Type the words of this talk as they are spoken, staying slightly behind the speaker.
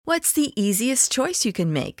What's the easiest choice you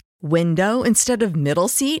can make? Window instead of middle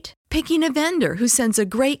seat? Picking a vendor who sends a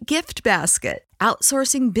great gift basket?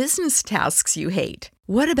 Outsourcing business tasks you hate?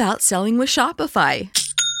 What about selling with Shopify?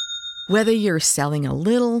 Whether you're selling a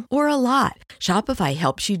little or a lot, Shopify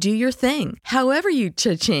helps you do your thing, however you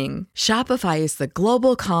cha-ching. Shopify is the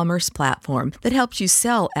global commerce platform that helps you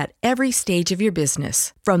sell at every stage of your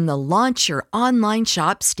business. From the launch your online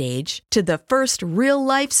shop stage to the first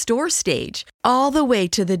real-life store stage, all the way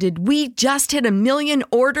to the did we just hit a million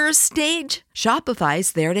orders stage.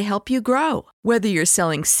 Shopify's there to help you grow. Whether you're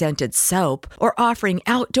selling scented soap or offering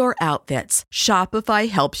outdoor outfits, Shopify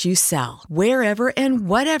helps you sell. Wherever and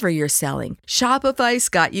whatever you're selling, Shopify's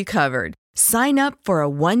got you covered. Sign up for a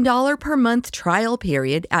 $1 per month trial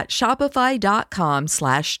period at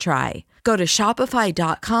shopify.com/try. Go to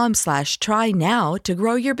shopify.com/try now to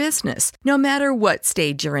grow your business, no matter what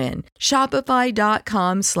stage you're in.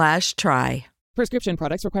 Shopify.com/try. Prescription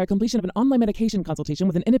products require completion of an online medication consultation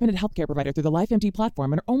with an independent healthcare provider through the LifeMD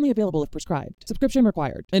platform and are only available if prescribed. Subscription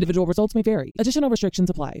required. Individual results may vary. Additional restrictions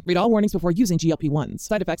apply. Read all warnings before using GLP-1s.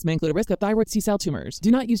 Side effects may include a risk of thyroid C-cell tumors.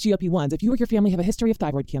 Do not use GLP-1s if you or your family have a history of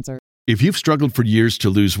thyroid cancer. If you've struggled for years to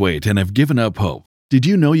lose weight and have given up hope, did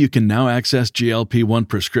you know you can now access GLP-1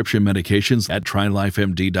 prescription medications at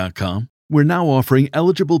TryLifeMD.com? We're now offering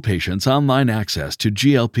eligible patients online access to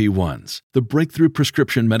GLP-1s, the breakthrough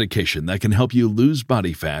prescription medication that can help you lose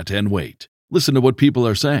body fat and weight. Listen to what people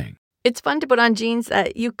are saying. It's fun to put on jeans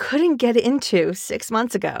that you couldn't get into 6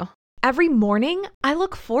 months ago. Every morning, I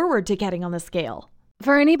look forward to getting on the scale.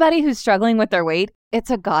 For anybody who's struggling with their weight,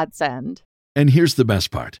 it's a godsend. And here's the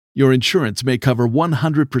best part. Your insurance may cover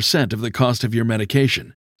 100% of the cost of your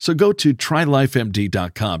medication. So go to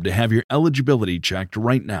TryLifeMD.com to have your eligibility checked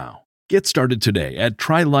right now. Get started today at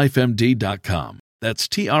TryLifeMD.com. That's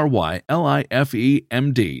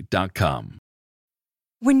TryLifeMD.com.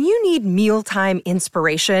 When you need mealtime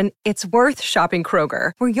inspiration, it's worth shopping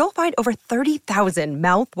Kroger, where you'll find over 30,000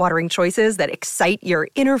 mouth-watering choices that excite your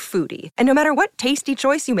inner foodie. And no matter what tasty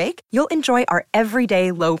choice you make, you'll enjoy our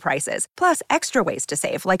everyday low prices, plus extra ways to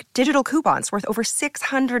save, like digital coupons worth over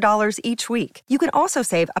 $600 each week. You can also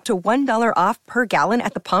save up to $1 off per gallon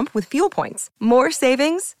at the pump with fuel points. More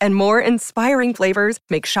savings and more inspiring flavors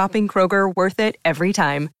make shopping Kroger worth it every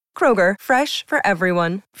time. Kroger, fresh for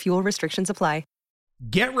everyone. Fuel restrictions apply.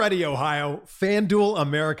 Get ready, Ohio. FanDuel,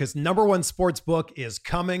 America's #1 sports book, is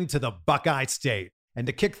coming to the Buckeye State. And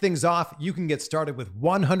to kick things off, you can get started with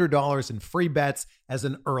 $100 in free bets as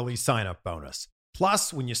an early sign-up bonus.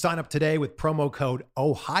 Plus, when you sign up today with promo code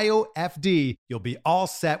OhioFD, you'll be all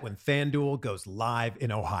set when FanDuel goes live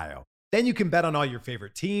in Ohio. Then you can bet on all your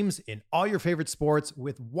favorite teams in all your favorite sports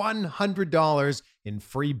with $100 in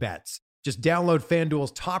free bets. Just download FanDuel's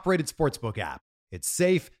top-rated sportsbook app. It's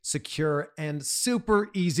safe, secure, and super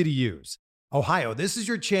easy to use. Ohio, this is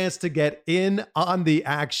your chance to get in on the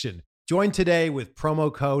action. Join today with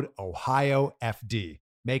promo code OhioFD.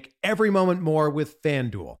 Make every moment more with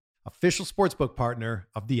FanDuel, official sportsbook partner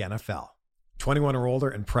of the NFL. 21 or older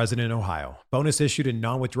and present in Ohio. Bonus issued in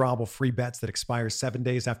non-withdrawable free bets that expire 7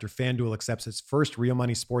 days after FanDuel accepts its first real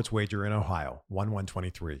money sports wager in Ohio,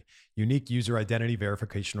 1/1/23. Unique user identity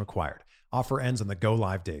verification required. Offer ends on the go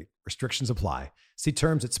live date. Restrictions apply. See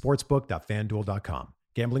terms at sportsbook.fanduel.com.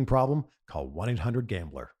 Gambling problem? Call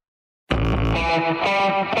 1-800-GAMBLER.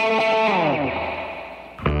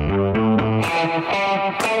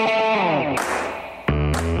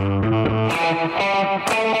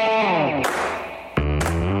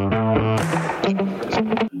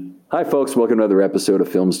 Hi, folks. Welcome to another episode of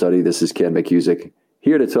Film Study. This is Ken McCusick,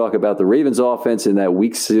 here to talk about the Ravens offense in that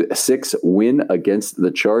Week 6 win against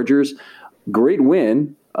the Chargers. Great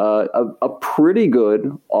win, a pretty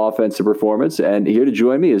good offensive performance. And here to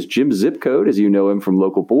join me is Jim Zipcode, as you know him from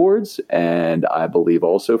local boards, and I believe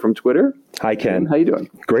also from Twitter. Hi, Ken. How you doing?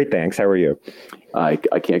 Great, thanks. How are you? I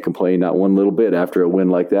can't complain, not one little bit after a win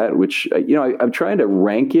like that, which, I'm trying to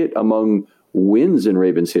rank it among wins in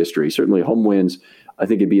Ravens history. Certainly home wins, I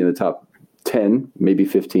think it'd be in the top 10, maybe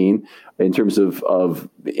 15. In terms of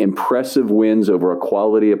impressive wins over a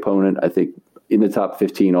quality opponent, I think in the top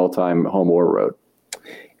 15 all-time, home or road.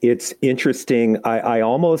 It's interesting. I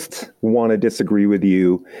almost want to disagree with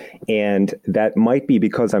you, and that might be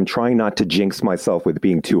because I'm trying not to jinx myself with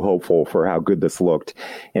being too hopeful for how good this looked.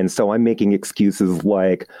 And so I'm making excuses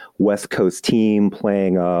like West Coast team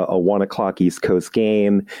playing a 1 o'clock East Coast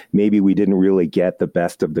game. Maybe we didn't really get the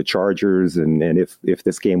best of the Chargers, and if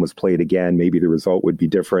this game was played again, maybe the result would be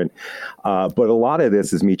different. But a lot of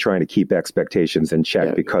this is me trying to keep expectations in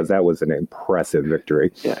check because that was an impressive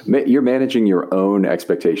victory. Yeah, you're managing your own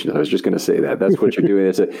expectations impatient. I was just going to say that. That's what you're doing.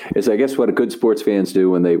 It's I guess what good sports fans do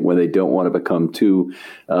when they don't want to become too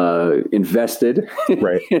invested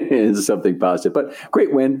in something positive. But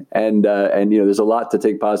great win, and there's a lot to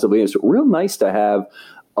take positively. It's real nice to have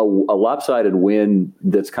a lopsided win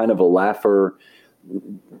that's kind of a laugher.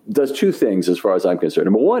 Does two things as far as I'm concerned.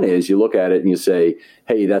 Number one is you look at it and you say,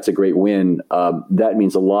 hey, that's a great win. That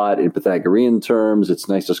means a lot in Pythagorean terms. It's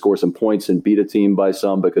nice to score some points and beat a team by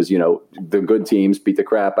some because, the good teams beat the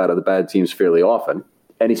crap out of the bad teams fairly often,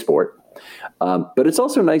 any sport. But it's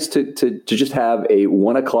also nice to just have a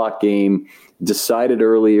 1:00 game decided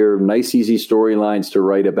earlier, nice, easy storylines to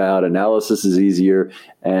write about. Analysis is easier.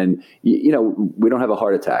 And, we don't have a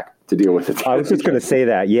heart attack to deal with it. I was just going to say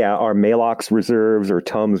that, our Maalox reserves or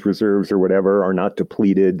Tums reserves or whatever are not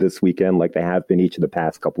depleted this weekend like they have been each of the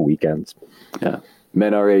past couple weekends. Yeah.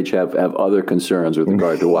 Men our age have other concerns with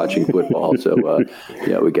regard to watching football. So,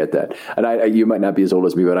 we get that. And you might not be as old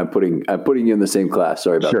as me, but I'm putting you in the same class.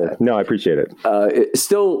 Sorry about that. No, I appreciate it.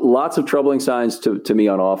 Still lots of troubling signs to me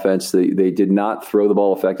on offense. They did not throw the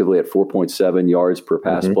ball effectively at 4.7 yards per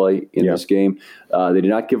pass play in this game. They did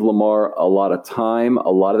not give Lamar a lot of time.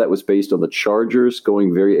 A lot of that was based on the Chargers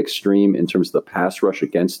going very extreme in terms of the pass rush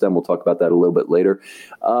against them. We'll talk about that a little bit later.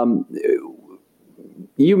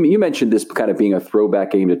 You mentioned this kind of being a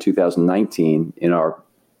throwback game to 2019 in our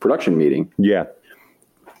production meeting. Yeah.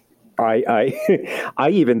 I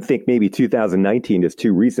even think maybe 2019 is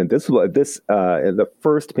too recent. The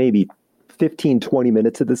first maybe 15, 20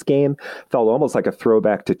 minutes of this game felt almost like a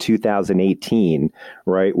throwback to 2018,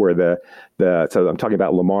 right? Where so I'm talking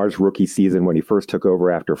about Lamar's rookie season when he first took over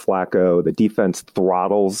after Flacco. The defense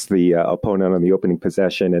throttles the opponent on the opening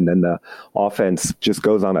possession, and then the offense just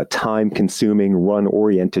goes on a time-consuming,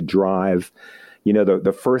 run-oriented drive.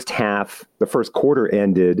 The first quarter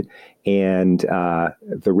ended, and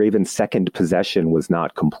the Ravens' second possession was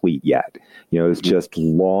not complete yet. It was just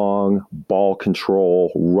long ball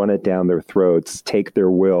control, run it down their throats, take their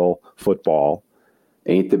will football.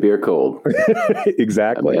 Ain't the beer cold?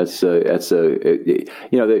 Exactly.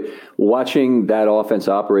 Watching that offense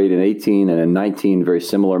operate in 18 and in 19, very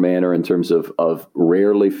similar manner in terms of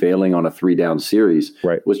rarely failing on a 3-down series.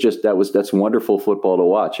 Right. That's wonderful football to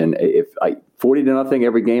watch. And if 40-0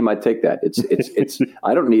 every game, I'd take that. It's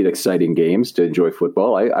I don't need exciting games to enjoy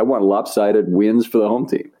football. I want lopsided wins for the home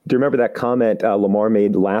team. Do you remember that comment Lamar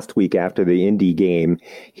made last week after the Indy game?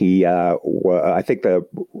 I think the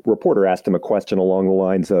reporter asked him a question along the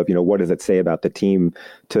lines of, what does it say about the team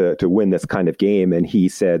to win this kind of game? And he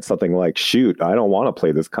said something like, shoot, I don't want to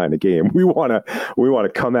play this kind of game. We want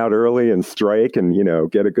to come out early and strike and,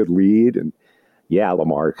 get a good lead. And yeah,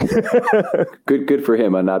 Lamar. Good for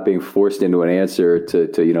him on not being forced into an answer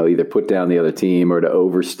to either put down the other team or to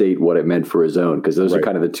overstate what it meant for his own, because those are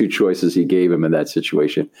kind of the two choices he gave him in that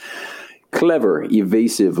situation. Clever,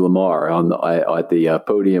 evasive Lamar at the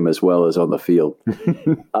podium as well as on the field.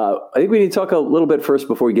 I think we need to talk a little bit first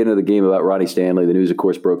before we get into the game about Ronnie Stanley. The news, of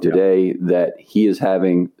course, broke today that he is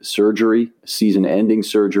having surgery, season-ending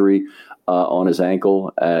surgery, on his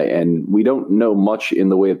ankle, and we don't know much in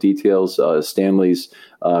the way of details. Stanley's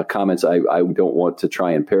comments, I don't want to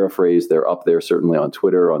try and paraphrase. They're up there certainly on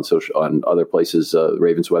Twitter, on other places,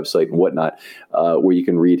 Ravens website and whatnot, where you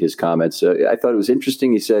can read his comments. I thought it was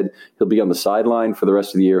interesting. He said he'll be on the sideline for the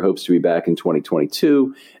rest of the year, hopes to be back in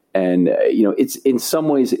 2022. And, it's in some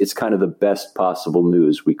ways, it's kind of the best possible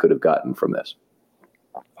news we could have gotten from this.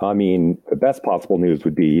 I mean, the best possible news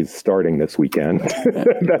would be he's starting this weekend.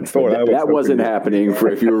 That's what I was. That wasn't happening for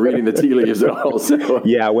if you were reading the tea leaves at all. So.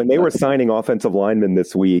 Yeah, when they were signing offensive linemen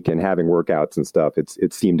this week and having workouts and stuff,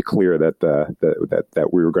 it seemed clear that that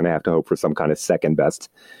we were going to have to hope for some kind of second best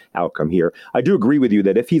outcome here. I do agree with you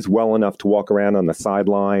that if he's well enough to walk around on the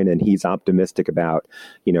sideline and he's optimistic about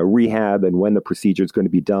rehab and when the procedure is going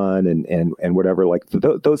to be done and whatever, like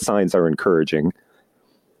those signs are encouraging.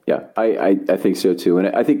 Yeah, I think so too. And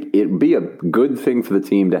I think it'd be a good thing for the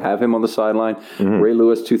team to have him on the sideline. Mm-hmm. Ray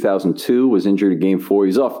Lewis, 2002, was injured in Game 4.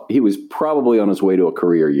 He was probably on his way to a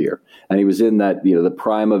career year. And he was in that, the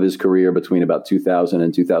prime of his career between about 2000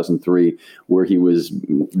 and 2003, where he was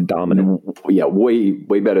dominant. Yeah, way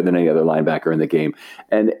better than any other linebacker in the game.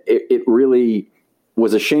 And it really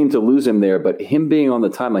was a shame to lose him there. But him being on the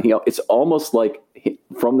timeline, it's almost like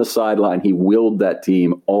from the sideline, he willed that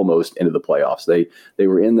team almost into the playoffs. They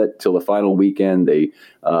were in that till the final weekend. The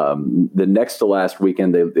next to last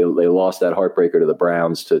weekend, they lost that heartbreaker to the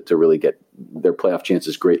Browns to really get their playoff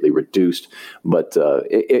chances greatly reduced. But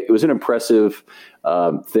it was an impressive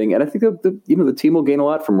thing, and I think the team will gain a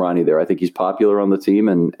lot from Ronnie there. I think he's popular on the team,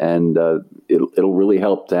 and it'll really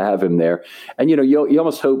help to have him there. And you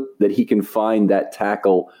almost hope that he can find that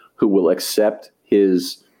tackle who will accept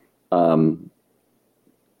his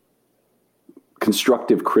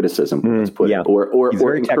constructive criticism, let's put it,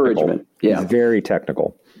 or encouragement. Yeah, he's very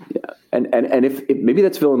technical. Yeah, and if maybe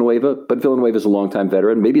that's Villanueva, but Villanueva's a longtime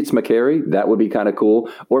veteran. Maybe it's McCary. That would be kind of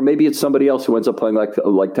cool. Or maybe it's somebody else who ends up playing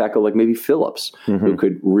like tackle, like maybe Phillips, who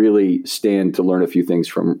could really stand to learn a few things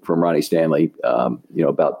from Ronnie Stanley,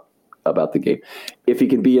 about the game. If he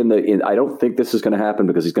can be I don't think this is going to happen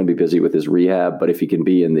because he's going to be busy with his rehab, but if he can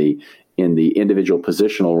be in the individual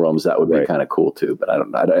positional realms, that would be kind of cool too. But I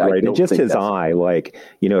don't just his eye,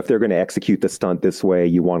 if they're going to execute the stunt this way,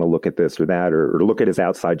 you want to look at this or that, or look at his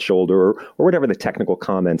outside shoulder or whatever the technical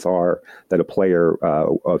comments are that a player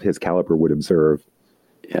of his caliber would observe.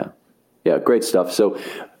 Yeah, great stuff. So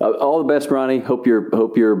all the best, Ronnie. Hope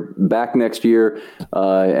you're back next year,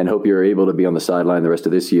 and hope you're able to be on the sideline the rest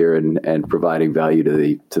of this year and providing value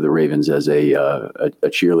to the Ravens as a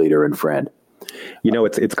cheerleader and friend.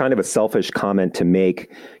 It's kind of a selfish comment to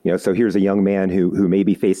make. So here's a young man who may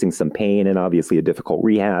be facing some pain and obviously a difficult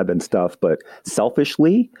rehab and stuff. But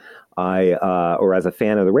selfishly, or as a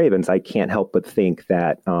fan of the Ravens, I can't help but think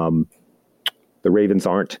that the Ravens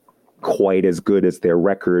aren't quite as good as their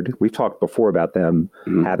record. We've talked before about them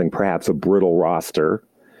having perhaps a brittle roster.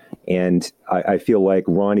 And I feel like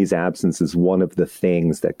Ronnie's absence is one of the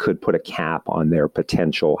things that could put a cap on their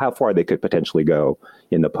potential, how far they could potentially go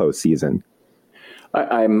in the postseason.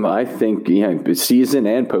 I think season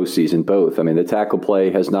and postseason both. I mean, the tackle play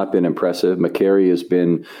has not been impressive. McCary has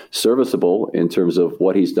been serviceable in terms of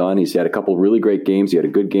what he's done. He's had a couple really great games. He had a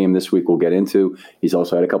good game this week we'll get into. He's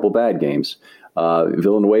also had a couple bad games.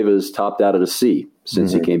 Villanueva's topped out at a C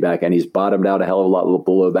since he came back, and he's bottomed out a hell of a lot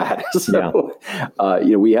below that. So,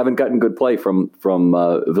 we haven't gotten good play from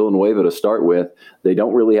Villanueva to start with. They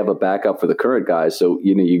don't really have a backup for the current guys, so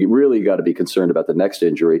you really got to be concerned about the next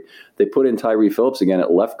injury. They put in Tyree Phillips again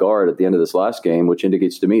at left guard at the end of this last game, which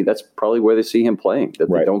indicates to me that's probably where they see him playing. That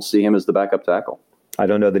they don't see him as the backup tackle. I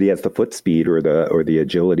don't know that he has the foot speed or the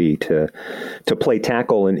agility to play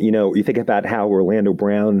tackle. And you think about how Orlando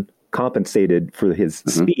Brown compensated for his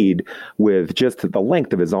speed with just the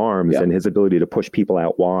length of his arms and his ability to push people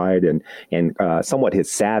out wide and somewhat his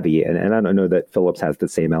savvy. And I don't know that Phillips has the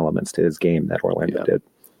same elements to his game that Orlando did.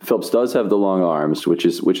 Phillips does have the long arms, which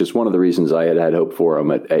is one of the reasons I had hope for him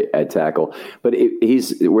at tackle. But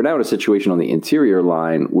we're now in a situation on the interior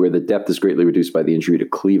line where the depth is greatly reduced by the injury to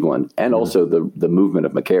Cleveland and also the movement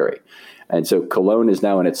of McCary. And so Cologne is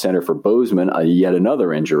now in its center for Bozeman, yet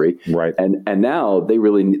another injury. Right. And now they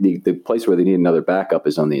really need, the place where they need another backup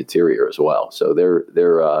is on the interior as well. So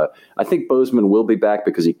they're I think Bozeman will be back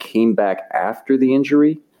because he came back after the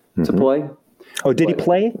injury to play. Oh, did he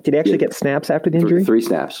play? Did he actually get snaps after the injury? Three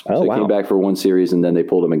snaps. Oh, so he came back for one series, and then they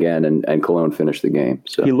pulled him again, and Cologne finished the game.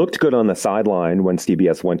 So he looked good on the sideline when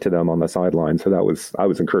CBS went to them on the sideline. So I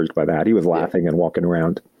was encouraged by that. He was laughing and walking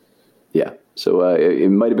around. Yeah. So it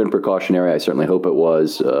might have been precautionary. I certainly hope it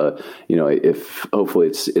was. If hopefully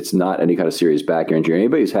it's not any kind of serious back injury.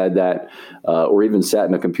 Anybody who's had that or even sat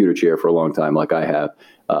in a computer chair for a long time, like I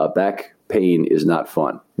have, back pain is not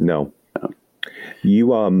fun. No.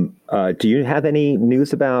 You do you have any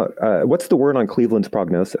news about what's the word on Cleveland's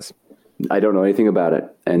prognosis? I don't know anything about it,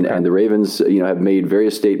 and the Ravens, have made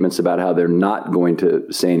various statements about how they're not going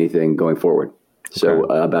to say anything going forward. So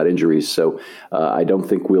about injuries. So I don't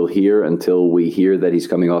think we'll hear until we hear that he's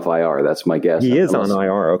coming off IR. That's my guess. He is on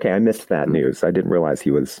IR. Okay, I missed that news. I didn't realize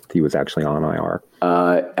he was actually on IR.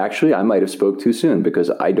 Actually, I might have spoke too soon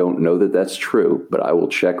because I don't know that that's true. But I will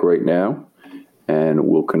check right now. And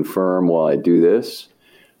we'll confirm while I do this.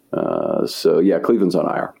 Cleveland's on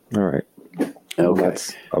IR. All right. Okay. Well,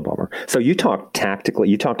 that's a bummer. So you talked tactically.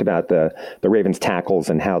 You talked about the Ravens tackles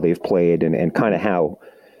and how they've played and kind of how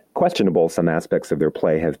questionable some aspects of their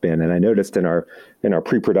play have been. And I noticed in our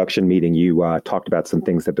pre-production meeting, you talked about some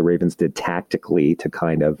things that the Ravens did tactically to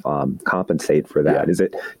kind of compensate for that. Yeah. Is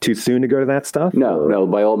it too soon to go to that stuff? No,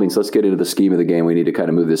 by all means, let's get into the scheme of the game. We need to kind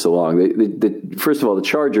of move this along. First of all, the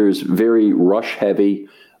Chargers, very rush-heavy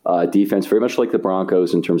defense, very much like the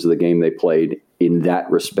Broncos in terms of the game they played in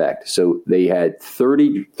that respect. So they had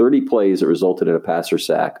 30 plays that resulted in a passer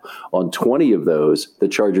sack. On 20 of those, the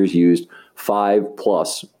Chargers used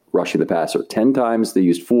 5+ rushing the passer. 10 times they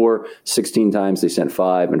used 4, 16 times they sent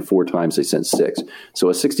 5, and 4 times they sent 6. So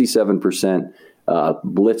a 67%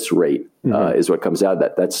 blitz rate is what comes out of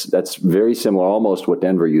that. That's very similar, almost what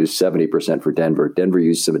Denver used, 70% for Denver. Denver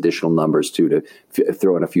used some additional numbers, too, to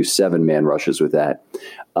throw in a few 7-man rushes with that.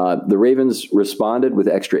 The Ravens responded with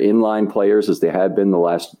extra inline players, as they had been the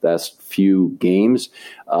last few games.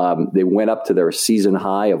 They went up to their season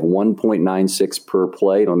high of 1.96 per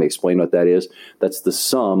play. Let me explain what that is. That's the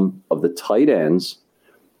sum of the tight ends,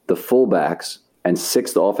 the fullbacks, and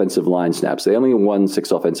 6 offensive line snaps. They only won 6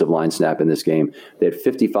 offensive line snap in this game. They had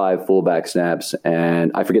 55 fullback snaps,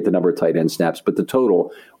 and I forget the number of tight end snaps, but the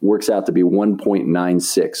total works out to be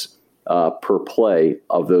 1.96 per play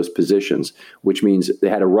of those positions, which means they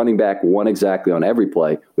had a running back, 1 exactly on every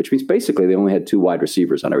play, which means basically they only had 2 wide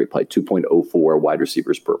receivers on every play, 2.04 wide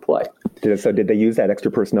receivers per play. So did they use that extra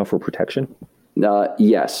personnel for protection?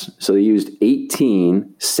 Yes. So they used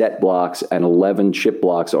 18 set blocks and 11 chip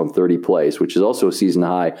blocks on 30 plays, which is also a season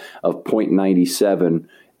high of 0.97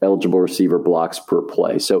 eligible receiver blocks per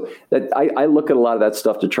play. So that I look at a lot of that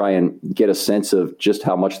stuff to try and get a sense of just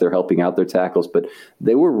how much they're helping out their tackles, but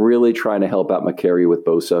they were really trying to help out McCary with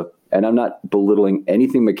Bosa. And I'm not belittling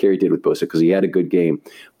anything McCary did with Bosa because he had a good game,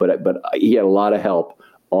 but he had a lot of help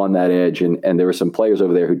on that edge, and there were some players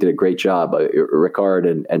over there who did a great job,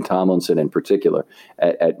 Ricard and Tomlinson in particular,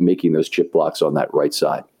 at making those chip blocks on that right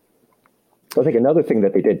side. I think another thing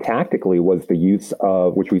that they did tactically was the use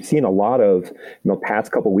of, which we've seen a lot of in the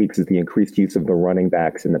past couple of weeks, is the increased use of the running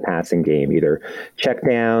backs in the passing game, either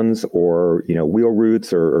checkdowns or wheel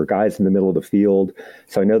routes or guys in the middle of the field.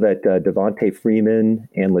 So I know that Devontae Freeman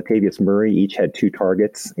and Latavius Murray each had 2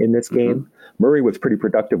 targets in this game. Murray was pretty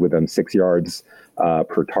productive with them, 6 yards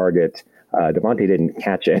per target. Devontae didn't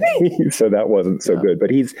catch any, so that wasn't so good. But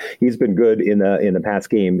he's been good in the past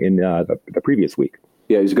game in the previous week.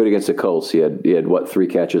 Yeah, he was good against the Colts. He had 3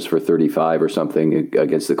 catches for 35 or something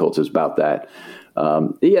against the Colts. It was about that.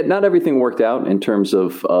 Not everything worked out in terms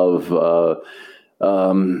of the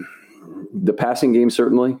passing game.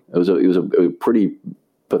 Certainly, it was a pretty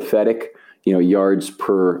pathetic, yards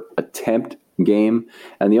per attempt game.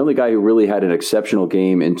 And the only guy who really had an exceptional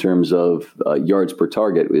game in terms of yards per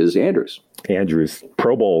target is Andrews.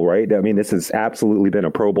 Pro Bowl, right? I mean, this has absolutely been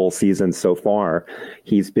a Pro Bowl season so far.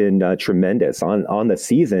 He's been tremendous. On the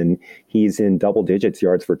season, he's in double digits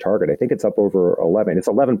yards per target. I think it's up over 11. It's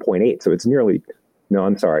 11.8. So it's nearly, no,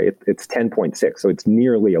 I'm sorry. It's 10.6. So it's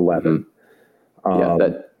nearly 11.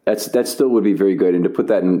 That still would be very good. And to put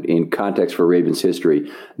that in context for Ravens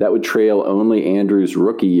history, that would trail only Andrews'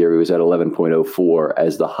 rookie year, who was at 11.04,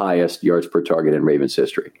 as the highest yards per target in Ravens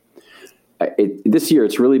history. This year,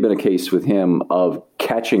 it's really been a case with him of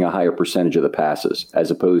catching a higher percentage of the passes as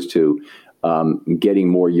opposed to getting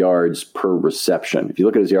more yards per reception. If you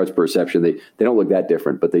look at his yards per reception, they don't look that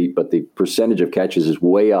different, but the percentage of catches is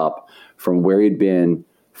way up from where he'd been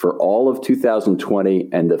for all of 2020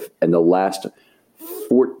 and the last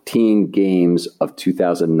 14 games of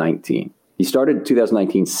 2019. He started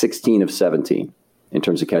 2019 16 of 17 in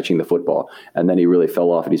terms of catching the football, and then he really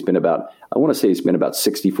fell off. And he's been about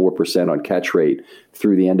 64% on catch rate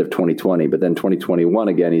through the end of 2020. But then 2021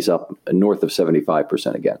 again, he's up north of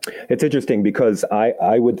 75% again. It's interesting because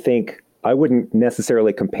I would think I wouldn't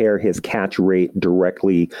necessarily compare his catch rate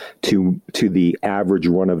directly to the average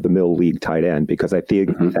run-of-the-mill league tight end, because I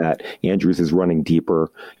think that Andrews is running deeper.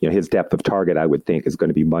 His depth of target, I would think, is going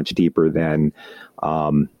to be much deeper than,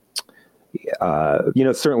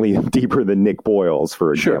 certainly deeper than Nick Boyle's,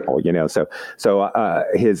 for example. Sure. So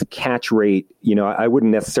his catch rate, I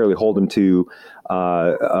wouldn't necessarily hold him to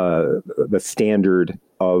the standard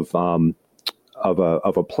of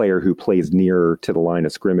a player who plays near to the line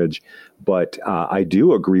of scrimmage. But I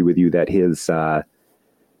do agree with you that he's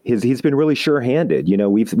been really sure-handed.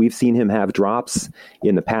 We've seen him have drops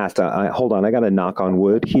in the past. Hold on, I got to knock on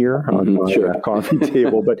wood here on the coffee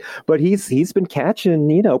table. But he's been catching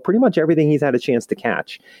pretty much everything he's had a chance to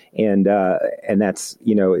catch, and that's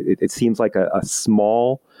it seems like a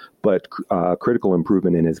small but critical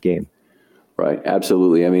improvement in his game. Right,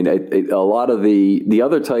 absolutely. I mean, a lot of the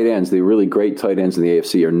other tight ends, the really great tight ends in the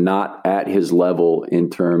AFC, are not at his level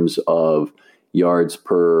in terms of yards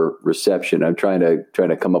per reception. I'm trying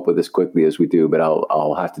to come up with this quickly as we do, but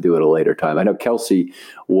I'll have to do it at a later time. I know Kelsey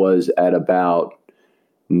was at about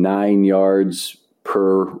 9 yards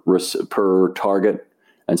per target,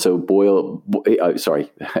 and so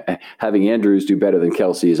having Andrews do better than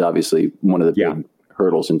Kelsey is obviously one of the big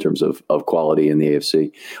hurdles in terms of quality in the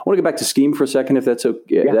AFC. I want to go back to scheme for a second, if that's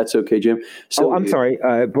okay. That's okay, Jim. So, I'm sorry.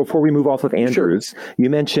 Before we move off of Andrews, you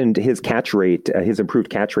mentioned his catch rate, his improved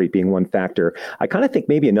catch rate being one factor. I kind of think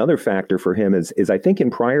maybe another factor for him is I think in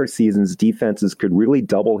prior seasons, defenses could really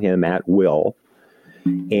double him at will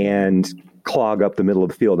and clog up the middle of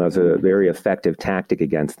the field. That was a very effective tactic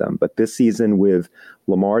against them. But this season, with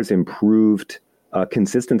Lamar's improved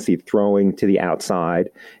consistency throwing to the outside,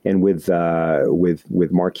 and with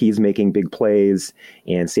Marquise making big plays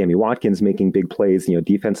and Sammy Watkins making big plays,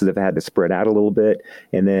 defenses have had to spread out a little bit.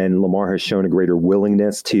 And then Lamar has shown a greater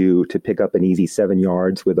willingness to pick up an easy 7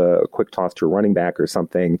 yards with a quick toss to a running back or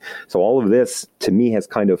something. So all of this, to me, has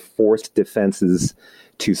kind of forced defenses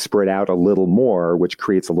to spread out a little more, which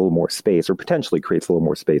creates a little more space, or potentially creates a little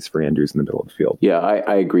more space for Andrews in the middle of the field. Yeah,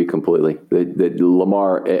 I agree completely. That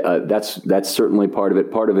Lamar, that's certainly part of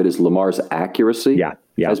it. Part of it is Lamar's accuracy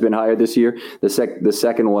has been higher this year. The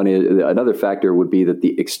second one is, another factor would be that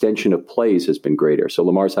the extension of plays has been greater. So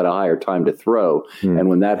Lamar's had a higher time to throw. And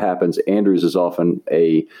when that happens, Andrews is often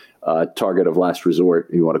a target of last resort,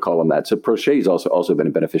 you want to call him that. So Prochet's also been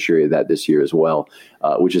a beneficiary of that this year as well,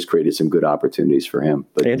 which has created some good opportunities for him.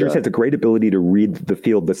 But Andrews has a great ability to read the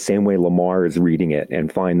field the same way Lamar is reading it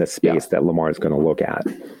and find the space that Lamar is going to look at.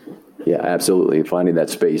 Yeah, absolutely. Finding that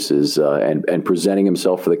space is and presenting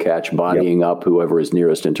himself for the catch, bodying up whoever is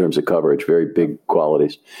nearest in terms of coverage. Very big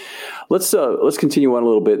qualities. Let's continue on a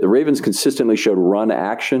little bit. The Ravens consistently showed run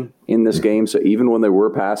action in this game. So even when they were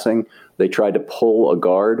passing, they tried to pull a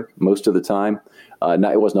guard most of the time.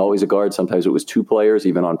 It wasn't always a guard. Sometimes it was two players,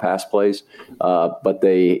 even on pass plays. But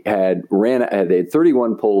they had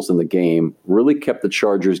 31 pulls in the game. Really kept the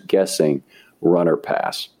Chargers guessing run or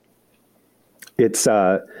pass. It's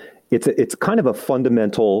kind of a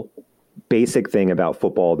fundamental, basic thing about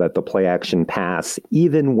football that the play action pass,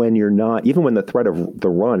 even when the threat of the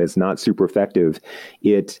run is not super effective,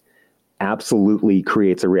 it absolutely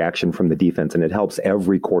creates a reaction from the defense, and it helps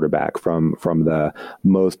every quarterback from the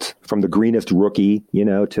greenest rookie,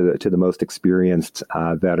 to the most experienced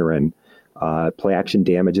veteran. Play action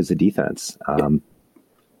damages the defense.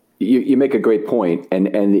 You make a great point,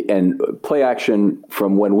 and play action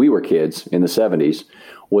from when we were kids in the 70s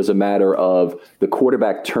was a matter of the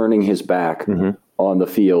quarterback turning his back on the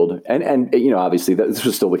field. And obviously this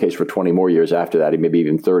was still the case for 20 more years after that, maybe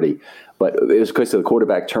even 30. But it was because of the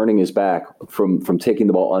quarterback turning his back from taking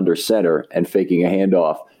the ball under center and faking a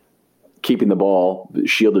handoff, keeping the ball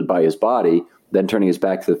shielded by his body, then turning his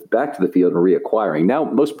back to the field and reacquiring. Now,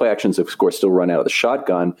 most play actions, of course, still run out of the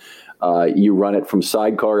shotgun. You run it from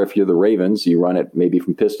sidecar if you're the Ravens. You run it maybe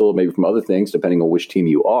from pistol, maybe from other things, depending on which team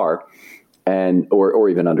you are, or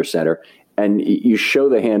even under center. And you show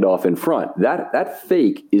the handoff in front. That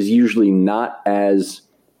fake is usually not as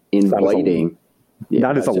inviting.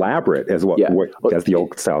 Not as elaborate as as the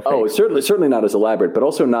old style fake. Oh, certainly not as elaborate, but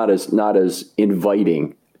also not as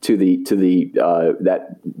inviting to the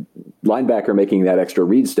that linebacker making that extra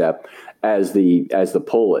read step as the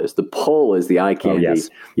pull is. The pull is the eye candy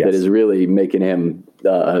that is really making him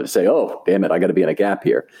say, "Oh, damn it, I got to be in a gap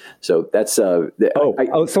here." So that's so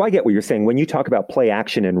I get what you're saying. When you talk about play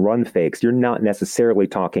action and run fakes, you're not necessarily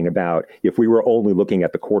talking about if we were only looking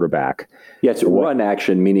at the quarterback. Yeah, it's run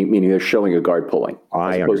action, meaning they're showing a guard pulling,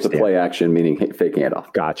 as opposed to play action, meaning fake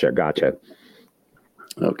handoff. Gotcha.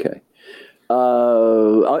 Okay.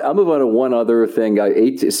 I'll move on to one other thing.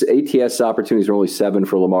 ATS opportunities are only 7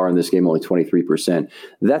 for Lamar in this game, only 23%.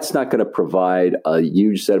 That's not going to provide a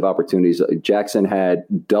huge set of opportunities. Jackson had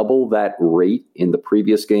double that rate in the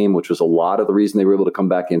previous game, which was a lot of the reason they were able to come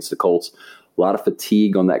back against the Colts. A lot of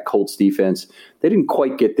fatigue on that Colts defense. They didn't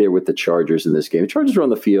quite get there with the Chargers in this game. The Chargers were on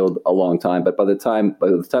the field a long time, but by the time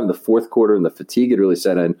of the fourth quarter and the fatigue had really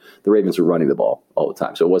set in, the Ravens were running the ball all the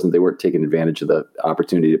time. So they weren't taking advantage of the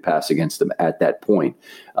opportunity to pass against them at that point.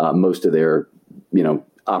 Most of their,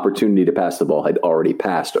 opportunity to pass the ball had already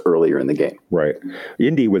passed earlier in the game. Right.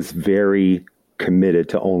 Indy was very committed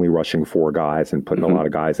to only rushing 4 guys and putting a lot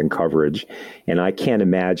of guys in coverage. And I can't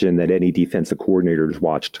imagine that any defensive coordinators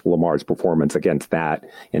watched Lamar's performance against that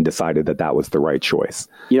and decided that that was the right choice.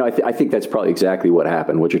 I think that's probably exactly what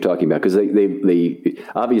happened, what you're talking about, because they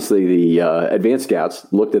obviously the advanced scouts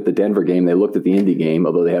looked at the Denver game, they looked at the Indy game,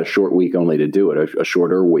 although they had a short week only to do it, a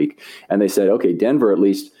shorter week. And they said, okay, Denver at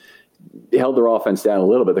least held their offense down a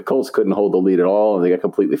little bit. The Colts couldn't hold the lead at all, and they got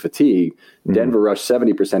completely fatigued. Denver rushed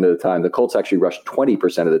 70% of the time. The Colts actually rushed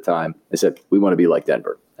 20% of the time. They said, we want to be like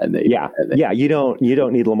Denver. And they you don't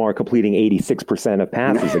need Lamar completing 86% of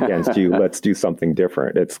passes against you. Let's do something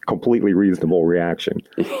different. It's completely reasonable reaction.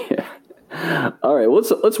 Yeah. All right, well,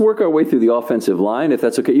 let's work our way through the offensive line, if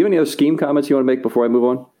that's okay. You have any other scheme comments you want to make before I move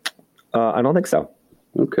on? I don't think so.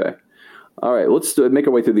 Okay. All right, let's make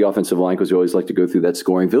our way through the offensive line because we always like to go through that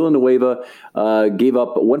scoring. Villanueva gave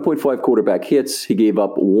up 1.5 quarterback hits. He gave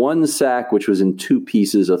up 1 sack, which was in 2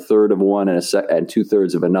 pieces, a third of one and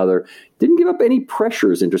 2/3 of another. Didn't give up any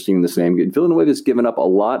pressures, interesting in this game. Villanueva's given up a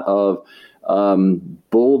lot of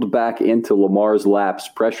bowled back into Lamar's laps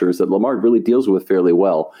pressures that Lamar really deals with fairly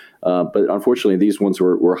well. But unfortunately, these ones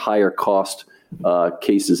were higher cost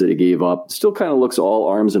cases that he gave up. Still kind of looks all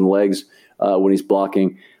arms and legs when he's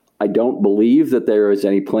blocking. I don't believe that there is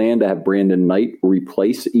any plan to have Brandon Knight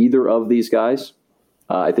replace either of these guys.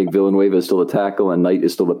 I think Villanueva is still a tackle and Knight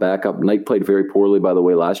is still the backup. Knight played very poorly, by the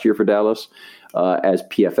way, last year for Dallas. As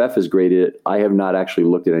PFF has graded it, I have not actually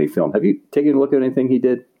looked at any film. Have you taken a look at anything he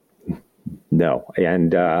did? No,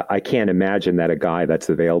 and I can't imagine that a guy that's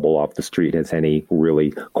available off the street has any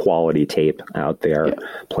really quality tape out there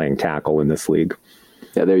playing tackle in this league.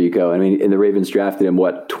 Yeah, there you go. I mean, and the Ravens drafted him,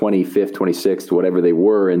 25th, 26th, whatever they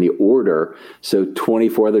were in the order. So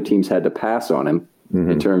 24 other teams had to pass on him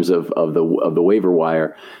in terms of the waiver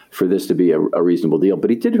wire for this to be a reasonable deal. But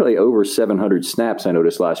he did play over 700 snaps, I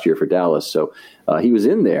noticed, last year for Dallas. So he was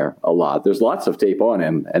in there a lot. There's lots of tape on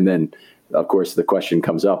him. And then, of course, the question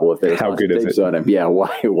comes up, well, if there's lots of tapes on him,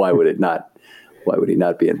 why would it not? Why would he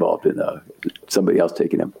not be involved in somebody else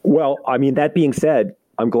taking him? Well, I mean, that being said,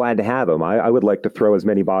 I'm glad to have him. I would like to throw as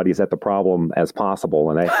many bodies at the problem as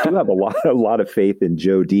possible. And I do have a lot of faith in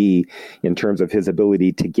Joe D in terms of his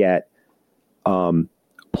ability to get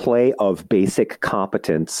play of basic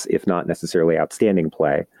competence, if not necessarily outstanding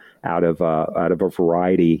play, out of a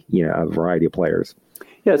variety of players.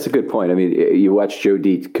 Yeah, that's a good point. I mean, you watch Joe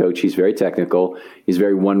D coach. He's very technical. He's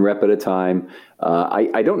very one rep at a time.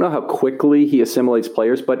 I don't know how quickly he assimilates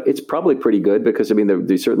players, but it's probably pretty good because, I mean,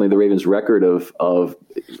 certainly the Ravens' record of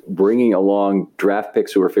bringing along draft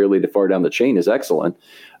picks who are fairly far down the chain is excellent.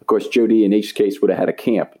 Of course, Joe D in each case would have had a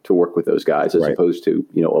camp to work with those guys as opposed to,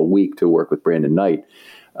 a week to work with Brandon Knight.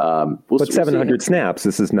 But 700 snaps,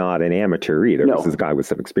 this is not an amateur either. No. This is a guy with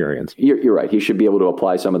some experience. You're right. He should be able to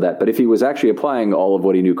apply some of that. But if he was actually applying all of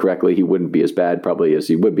what he knew correctly, he wouldn't be as bad probably as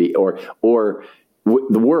he would be. Or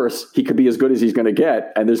the worse, he could be as good as he's going to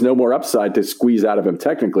get, and there's no more upside to squeeze out of him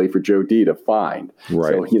technically for Joe D to find.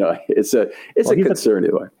 Right. So, it's a concern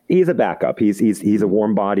anyway. He's a backup. He's a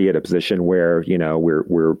warm body at a position where,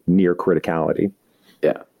 we're near criticality.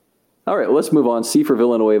 Yeah. All right, let's move on. C for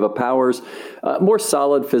Villanueva. Powers, more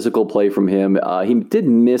solid physical play from him. He did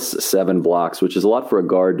miss 7 blocks, which is a lot for a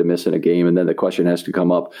guard to miss in a game. And then the question has to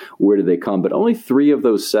come up, where did they come? But only 3 of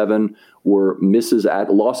those 7 were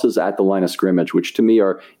losses at the line of scrimmage, which to me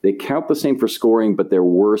they count the same for scoring, but they're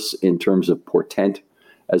worse in terms of portent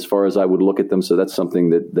as far as I would look at them. So that's something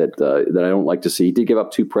that I don't like to see. He did give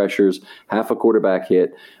up 2 pressures, half a quarterback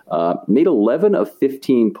hit, made 11 of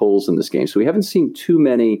 15 pulls in this game. So we haven't seen too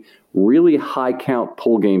many really high count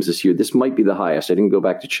pull games this year. This might be the highest. I didn't go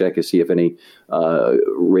back to check to see if any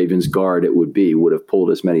Ravens guard would have pulled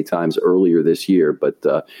as many times earlier this year. But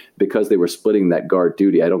because they were splitting that guard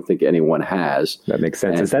duty, I don't think anyone has. That makes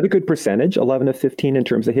sense. Is that a good percentage, 11 of 15 in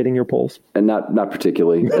terms of hitting your pulls? And not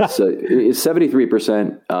particularly. It's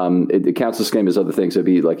 73%. It counts this game as other things. It'd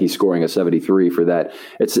be like he's scoring a 73 for that.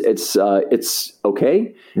 It's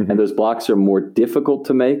okay. Mm-hmm. And those blocks are more difficult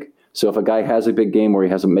to make. So if a guy has a big game where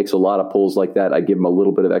he makes a lot of pulls like that, I give him a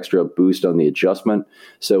little bit of extra boost on the adjustment.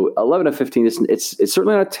 So 11 of 15, it's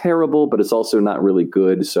certainly not terrible, but it's also not really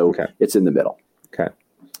good. So It's in the middle. Okay.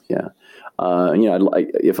 Yeah.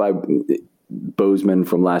 Bozeman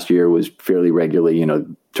from last year was fairly regularly,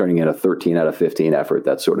 turning in a 13 out of 15 effort,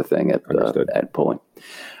 that sort of thing at pulling.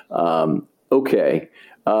 Okay.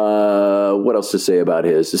 What else to say about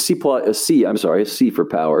his? A C for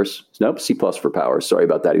Powers. Nope, C+ for Powers. Sorry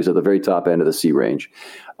about that. He was at the very top end of the C range.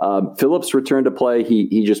 Phillips returned to play.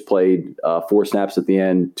 He just played 4 snaps at the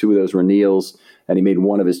end. 2 of those were kneels, and he made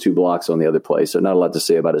 1 of his 2 blocks on the other play. So not a lot to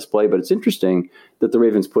say about his play, but it's interesting that the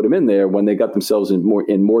Ravens put him in there when they got themselves in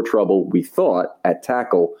more trouble, we thought, at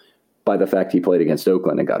tackle by the fact he played against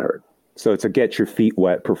Oakland and got hurt. So it's a get your feet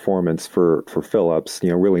wet performance for Phillips.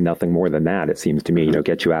 Really nothing more than that, it seems to me.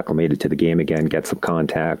 Get you acclimated to the game again, get some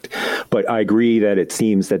contact. But I agree that it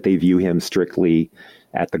seems that they view him strictly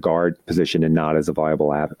at the guard position and not as a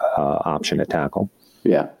viable option at tackle.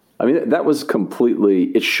 Yeah. I mean, that was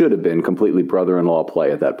it should have been completely brother-in-law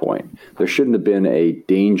play at that point. There shouldn't have been a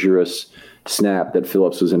dangerous snap that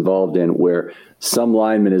Phillips was involved in, where some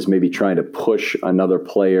lineman is maybe trying to push another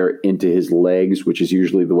player into his legs, which is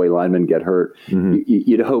usually the way linemen get hurt. Mm-hmm.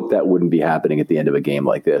 You'd hope that wouldn't be happening at the end of a game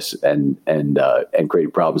like this, and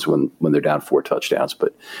create problems when they're down 4 touchdowns.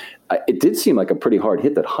 But it did seem like a pretty hard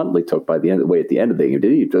hit that Huntley took at the end of the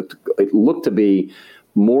game. It looked to be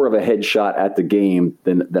more of a headshot at the game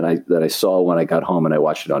than I saw when I got home and I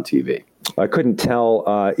watched it on TV. I couldn't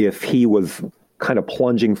tell if he was kind of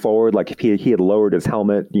plunging forward, like if he had lowered his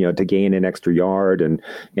helmet, to gain an extra yard, and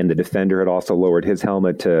the defender had also lowered his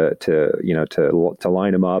helmet to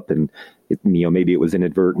line him up, and maybe it was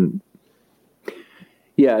inadvertent.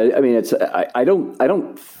 Yeah, I mean, I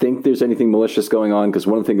don't think there's anything malicious going on, because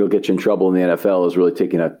one thing that'll get you in trouble in the NFL is really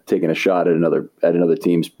taking a shot at another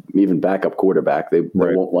team's even backup quarterback. They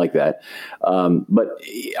won't like that. But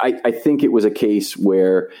I think it was a case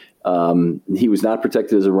where he was not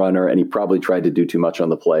protected as a runner, and he probably tried to do too much on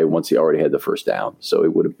the play once he already had the first down. So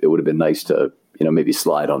it would have been nice to maybe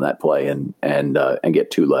slide on that play and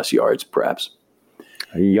get 2 less yards, perhaps.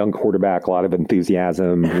 A young quarterback, a lot of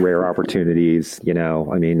enthusiasm, rare opportunities.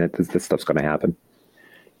 I mean, this stuff's going to happen.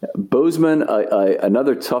 Bozeman,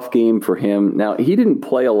 another tough game for him. Now, he didn't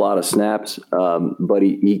play a lot of snaps, but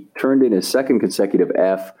he turned in his second consecutive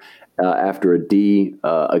F after a D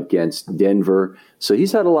against Denver. So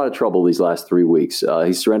he's had a lot of trouble these last 3 weeks.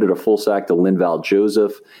 He surrendered a full sack to Linval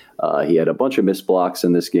Joseph. He had a bunch of missed blocks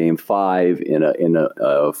in this game, 5 in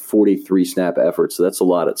a 43 snap effort. So that's a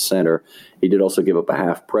lot at center. He did also give up a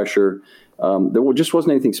half pressure. There just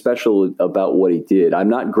wasn't anything special about what he did. I'm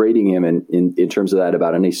not grading him in terms of that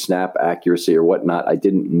about any snap accuracy or whatnot. I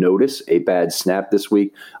didn't notice a bad snap this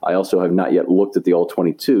week. I also have not yet looked at the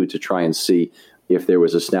All-22 to try and see if there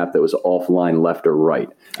was a snap that was offline left or right.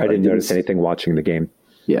 I didn't notice anything watching the game.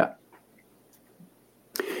 Yeah.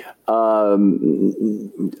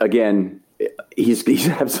 Again, he's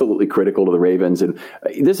absolutely critical to the Ravens, and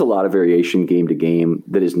there's a lot of variation game to game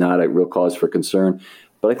that is not a real cause for concern.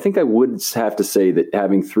 But I think I would have to say that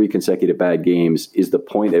having 3 consecutive bad games is the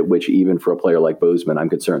point at which, even for a player like Bozeman, I'm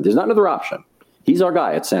concerned. There's not another option. He's our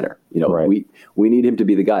guy at center. Right. We need him to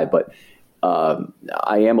be the guy, but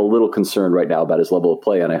I am a little concerned right now about his level of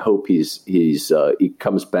play, and I hope he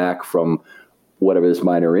comes back from whatever this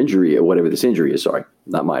injury is, this injury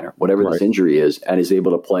is, and is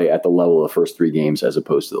able to play at the level of the first 3 games as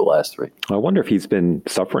opposed to the last 3. I wonder if he's been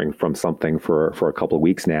suffering from something for a couple of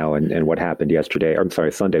weeks now, and what happened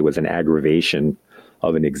Sunday was an aggravation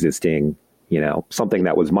of an existing, something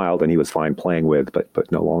that was mild and he was fine playing with,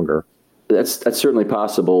 but no longer. That's certainly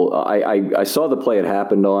possible. I saw the play it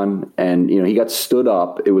happened on, and he got stood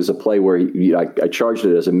up. It was a play where I charged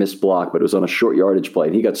it as a missed block, but it was on a short yardage play,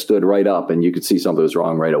 and he got stood right up, and you could see something was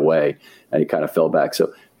wrong right away, and he kind of fell back.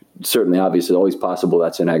 So certainly, obviously, always possible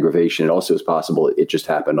that's an aggravation. It also is possible it just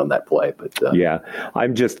happened on that play. But yeah,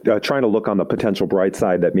 I'm just trying to look on the potential bright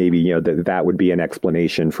side that maybe that would be an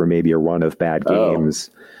explanation for maybe a run of bad games,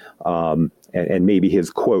 and maybe his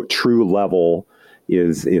quote true level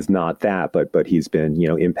is not that, but he's been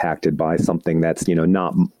impacted by something that's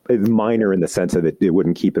not minor in the sense of it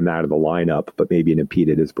wouldn't keep him out of the lineup, but maybe it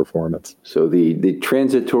impeded his performance. So the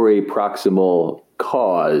transitory proximal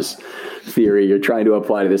cause theory you're trying to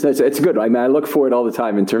apply to this, it's good. I mean, I look for it all the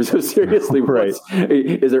time in terms of seriously, right.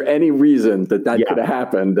 Is there any reason that could have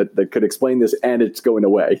happened that could explain this, and it's going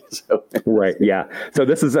away? So. Right. Yeah. So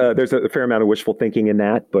this is there's a fair amount of wishful thinking in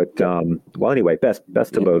that, but well, anyway, best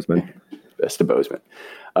to Bozeman. Best to Bozeman.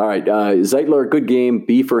 All right. Zeitler, good game.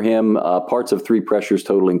 B for him. Parts of 3 pressures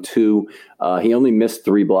totaling 2. He only missed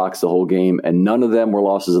 3 blocks the whole game, and none of them were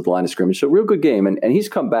losses at the line of scrimmage. So real good game. And he's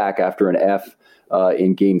come back after an F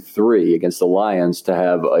in game 3 against the Lions to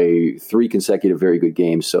have 3 consecutive very good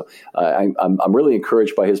games. So I'm really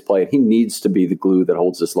encouraged by his play. He needs to be the glue that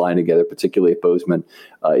holds this line together, particularly if Bozeman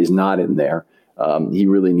is not in there. He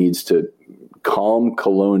really needs to calm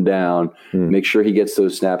Cologne down, make sure he gets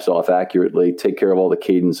those snaps off accurately, take care of all the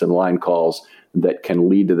cadence and line calls that can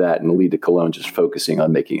lead to that and lead to Cologne just focusing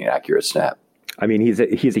on making an accurate snap. I mean, he's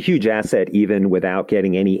a huge asset even without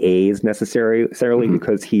getting any A's necessarily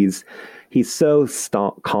because he's so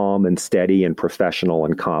calm and steady and professional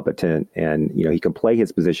and competent, and he can play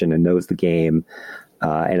his position and knows the game.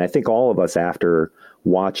 And I think all of us, after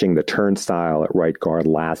watching the turnstile at right guard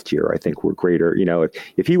last year, I think we're greater.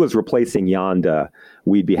 If he was replacing Yanda,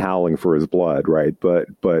 we'd be howling for his blood, right? But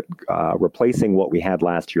replacing what we had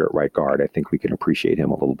last year at right guard, I think we can appreciate him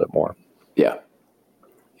a little bit more. Yeah,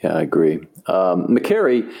 I agree.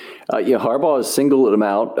 McCary, Harbaugh has singled him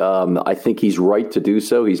out. I think he's right to do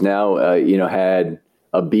so. He's now, had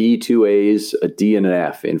a B, 2 A's, a D, and an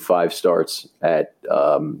F in 5 starts at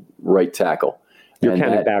right tackle. You're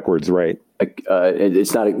counting backwards, right?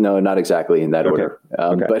 It's not exactly in that order.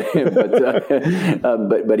 But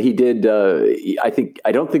he did.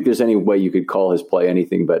 I don't think there's any way you could call his play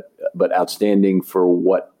anything but outstanding for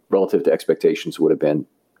what relative to expectations would have been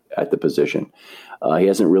at the position. He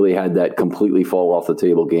hasn't really had that completely fall off the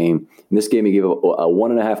table game. In this game, he gave a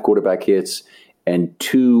 1.5 quarterback hits and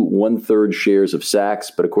 2 1/3 shares of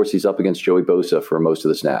sacks. But of course, he's up against Joey Bosa for most of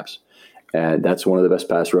the snaps. And that's one of the best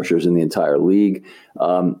pass rushers in the entire league.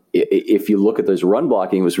 If you look at those run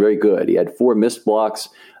blocking, it was very good. He had 4 missed blocks,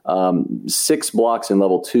 6 blocks in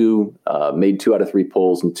level 2, made 2 out of 3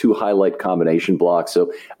 pulls, and 2 highlight combination blocks. So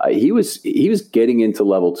he was getting into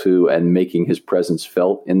level 2 and making his presence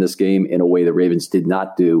felt in this game in a way the Ravens did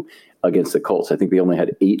not do against the Colts. I think they only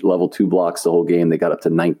had 8 level 2 blocks the whole game. They got up to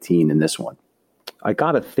 19 in this one. I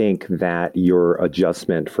got to think that your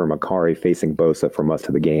adjustment for Mekari facing Bosa for most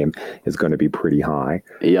of the game is going to be pretty high.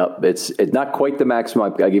 Yep. It's not quite the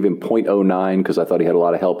maximum. I gave him 0.09 because I thought he had a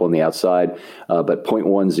lot of help on the outside. But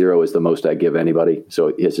 0.10 is the most I give anybody.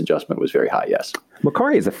 So his adjustment was very high, yes.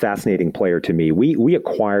 Mekari is a fascinating player to me. We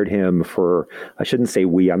acquired him for, I shouldn't say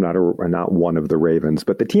we, I'm not one of the Ravens,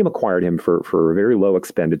 but the team acquired him for a very low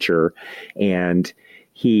expenditure. And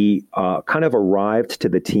he kind of arrived to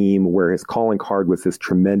the team where his calling card was this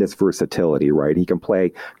tremendous versatility, right? He can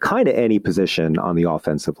play kind of any position on the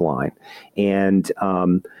offensive line. And,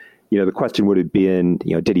 the question would have been,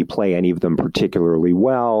 did he play any of them particularly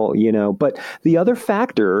well? But the other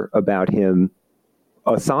factor about him,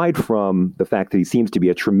 aside from the fact that he seems to be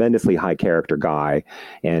a tremendously high character guy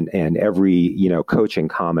and every, coaching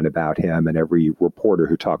comment about him and every reporter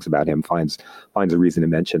who talks about him finds a reason to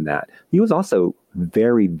mention that, he was also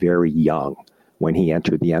very, very young when he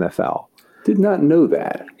entered the NFL. Did not know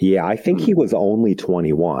that. Yeah, I think he was only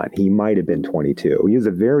 21. He might have been 22. He was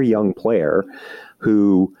a very young player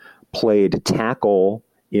who played tackle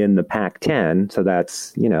in the Pac-10, so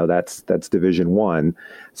that's Division I.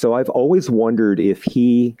 So I've always wondered if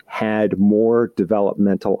he had more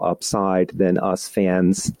developmental upside than us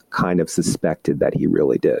fans kind of suspected that he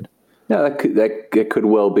really did. Yeah, that could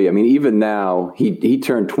well be. I mean, even now, he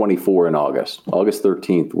turned 24 in August. August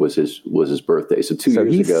 13th was his birthday. So 2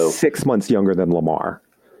 years ago. He's 6 months younger than Lamar.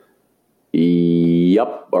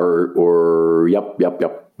 Yep, or yep.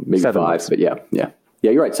 Maybe 7 5, months. but yeah. Yeah,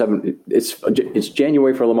 you're right. 7. It's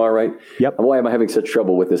January for Lamar, right? Yep. Why am I having such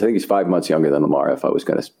trouble with this? I think he's 5 months younger than Lamar. If I was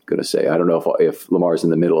going to say, I don't know if Lamar's in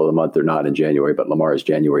the middle of the month or not in January, but Lamar is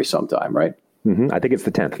January sometime, right? Mm-hmm. I think it's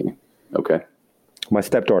the 10th. Okay. My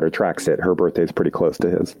stepdaughter tracks it. Her birthday's pretty close to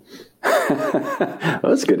his. Well,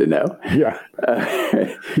 that's good to know. Yeah.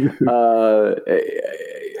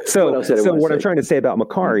 So what I'm trying to say about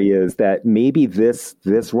Mekari is that maybe this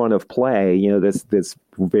run of play, this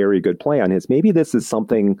very good play on his, maybe this is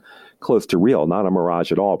something close to real, not a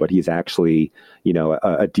mirage at all, but he's actually,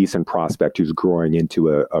 a decent prospect who's growing into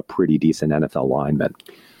a pretty decent NFL lineman.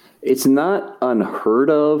 It's not unheard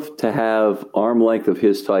of to have arm length of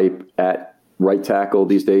his type at right tackle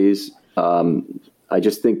these days. I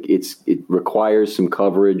just think it requires some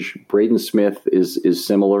coverage. Braden Smith is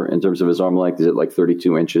similar in terms of his arm length. Is at like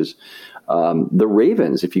 32 inches. The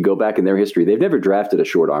Ravens, if you go back in their history, they've never drafted a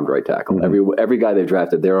short-armed right tackle. Mm-hmm. Every guy they've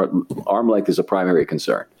drafted, their arm length is a primary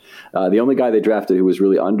concern. The only guy they drafted who was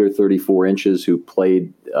really under 34 inches, who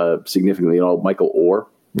played significantly at all, Michael Orr,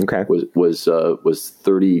 was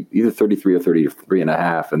 30, either 33 or 33 and a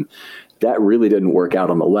half, and that really didn't work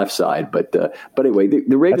out on the left side. But anyway,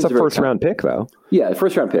 the Ravens. That's a first-round pick, though. Yeah, a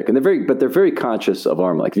first-round pick, and they're very conscious of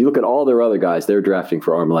arm length. If you look at all their other guys, they're drafting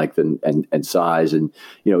for arm length and size, and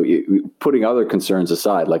putting other concerns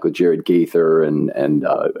aside, like with Jared Gaither and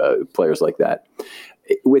players like that.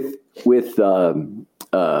 With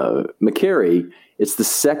Mekari, it's the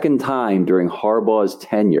second time during Harbaugh's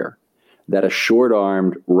tenure that a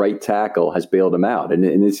short-armed right tackle has bailed him out. And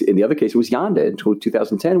in the other case, it was Yanda in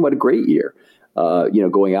 2010. What a great year,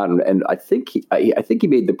 going out. And I think he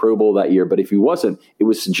made the Pro Bowl that year, but if he wasn't, it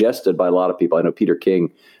was suggested by a lot of people. I know Peter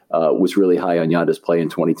King was really high on Yanda's play in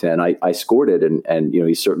 2010. I scored it, and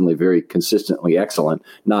he's certainly very consistently excellent,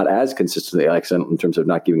 not as consistently excellent in terms of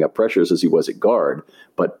not giving up pressures as he was at guard,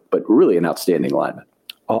 but really an outstanding lineman.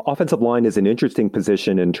 Offensive line is an interesting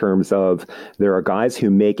position in terms of there are guys who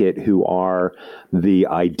make it who are the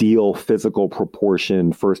ideal physical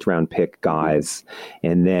proportion first-round pick guys,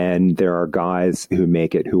 and then there are guys who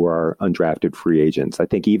make it who are undrafted free agents. I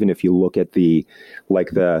think even if you look at the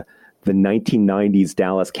 1990s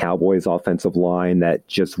Dallas Cowboys offensive line that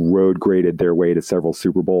just road graded their way to several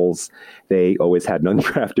Super Bowls, they always had an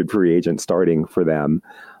undrafted free agent starting for them,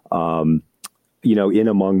 in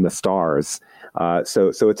among the stars. So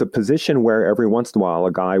it's a position where every once in a while,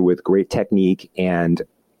 a guy with great technique and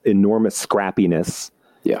enormous scrappiness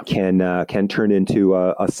can turn into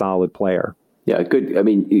a solid player. Yeah, good. I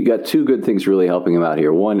mean, you got two good things really helping him out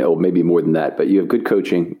here. One, maybe more than that, but you have good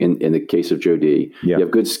coaching in the case of Joe D. You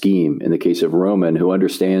have good scheme in the case of Roman, who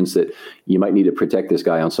understands that you might need to protect this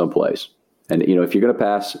guy on some plays. And, if you're going to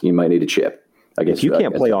pass, you might need a chip. If you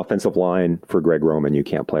can't play offensive line for Greg Roman, you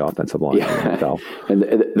can't play offensive line in the NFL. And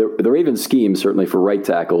the Ravens scheme, certainly for right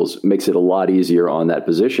tackles, makes it a lot easier on that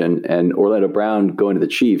position. And Orlando Brown going to the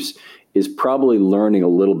Chiefs is probably learning a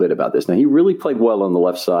little bit about this. Now, he really played well on the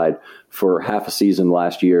left side for half a season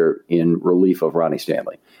last year in relief of Ronnie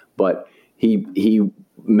Stanley. But he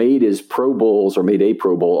made his Pro Bowls, or made a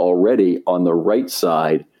Pro Bowl already on the right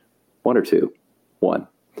side, one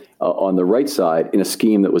on the right side in a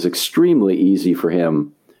scheme that was extremely easy for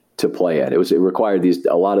him to play at. It required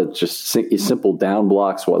a lot of just simple down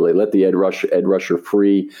blocks while they let the edge rusher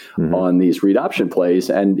free on these read option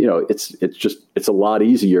plays. And, it's a lot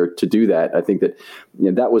easier to do that. I think that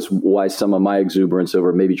that was why some of my exuberance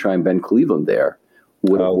over maybe trying Ben Cleveland there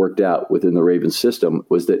would have worked out within the Ravens system,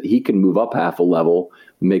 was that he can move up half a level,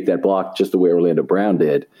 make that block just the way Orlando Brown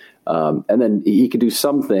did. And then he can do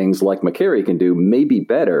some things like McCary can do, maybe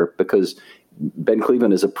better, because Ben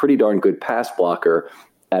Cleveland is a pretty darn good pass blocker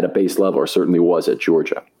at a base level, or certainly was at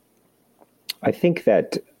Georgia. I think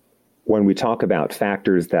that when we talk about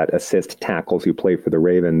factors that assist tackles who play for the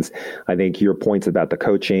Ravens, I think your points about the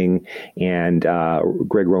coaching and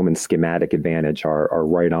Greg Roman's schematic advantage are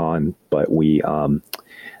right on, but we have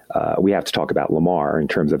to talk about Lamar in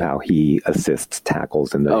terms of how he assists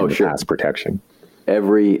tackles in the pass protection.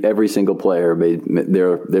 Every single player made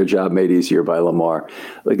their job made easier by Lamar.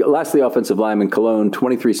 Lastly, offensive lineman Cologne,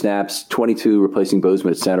 23 snaps, 22 replacing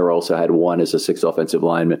Bozeman at center. Also had one as a sixth offensive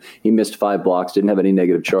lineman. He missed 5 blocks, didn't have any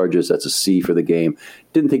negative charges. That's a C for the game.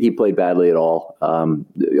 Didn't think he played badly at all.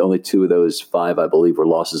 Only 2 of those 5, I believe, were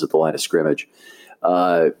losses at the line of scrimmage.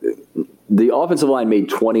 The offensive line made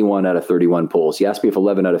 21 out of 31 pulls. You asked me if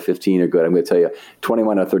 11 out of 15 are good. I'm going to tell you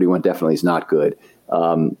 21 out of 31 definitely is not good.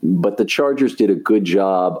 But the Chargers did a good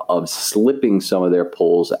job of slipping some of their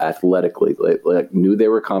pulls athletically. They knew they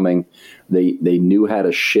were coming. They knew how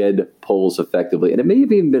to shed pulls effectively. And it may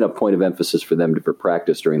have even been a point of emphasis for them for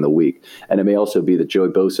practice during the week. And it may also be that Joey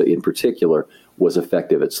Bosa in particular was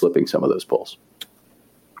effective at slipping some of those pulls.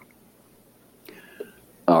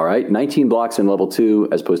 All right, 19 blocks in level 2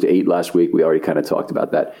 as opposed to 8 last week. We already kind of talked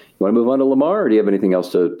about that. You want to move on to Lamar, or do you have anything else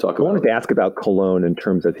to talk about? I wanted to ask about Cologne in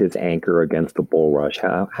terms of his anchor against the bull rush.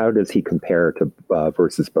 How does he compare to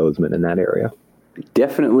versus Bozeman in that area?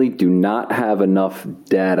 Definitely do not have enough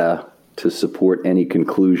data to support any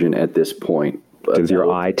conclusion at this point. Does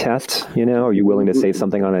your eye test? Are you willing to say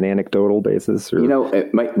something on an anecdotal basis? Or?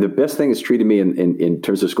 The best thing that's treated me in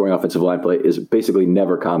terms of scoring offensive line play is basically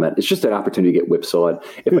never comment. It's just an opportunity to get whipsawed.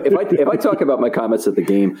 If I talk about my comments at the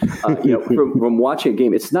game, from watching a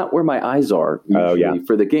game, it's not where my eyes are usually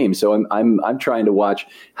for the game. So I'm trying to watch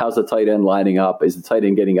how's the tight end lining up? Is the tight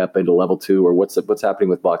end getting up into level 2, or what's happening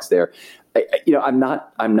with blocks there? I'm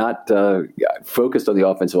not focused on the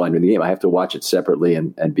offensive line in the game. I have to watch it separately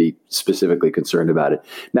and be specifically concerned about it.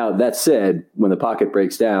 Now, that said, when the pocket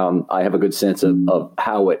breaks down, I have a good sense of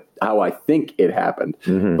how I think it happened.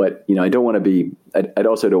 Mm-hmm. But I don't want to be. I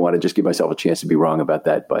also don't want to just give myself a chance to be wrong about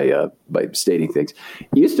that by stating things.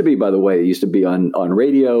 It used to be, by the way, on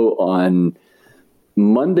radio on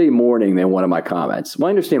Monday morning, they wanted my comments. Well,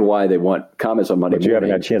 I understand why they want comments on Monday morning. But you haven't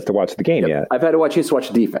had a chance to watch the game yet. I've had a chance to watch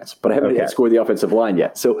the defense, but I haven't had to score the offensive line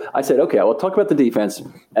yet. So I said, okay, I'll talk about the defense,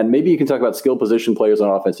 and maybe you can talk about skill position players on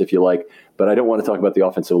offense if you like, but I don't want to talk about the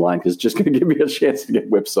offensive line because it's just going to give me a chance to get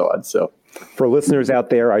whipsawed. So, for listeners out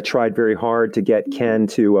there, I tried very hard to get Ken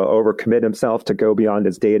to overcommit himself to go beyond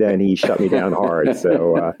his data, and he shut me down hard.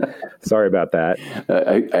 So sorry about that.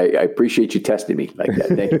 I appreciate you testing me like that.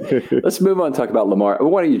 Thank you. Let's move on and talk about Lamar.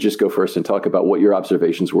 Why don't you just go first and talk about what your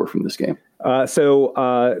observations were from this game?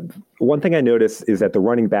 One thing I noticed is that the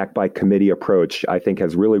running back by committee approach, I think,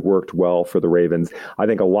 has really worked well for the Ravens. I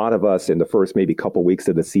think a lot of us in the first maybe couple weeks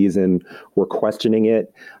of the season were questioning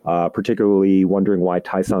it, particularly wondering why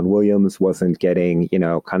Tyson Williams wasn't getting,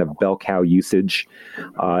 kind of bell cow usage,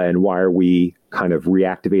 and why are we kind of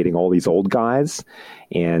reactivating all these old guys.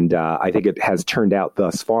 And I think it has turned out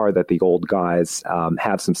thus far that the old guys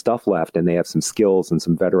have some stuff left, and they have some skills and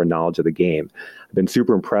some veteran knowledge of the game. I've been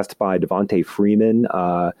super impressed by Devontae Freeman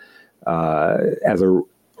as a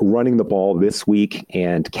running the ball this week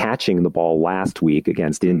and catching the ball last week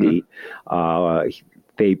against Indy. I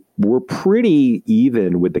they were pretty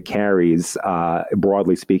even with the carries,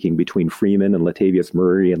 broadly speaking, between Freeman and Latavius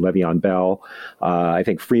Murray and Le'Veon Bell. I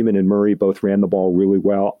think Freeman and Murray both ran the ball really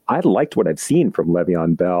well. I liked what I've seen from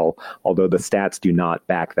Le'Veon Bell, although the stats do not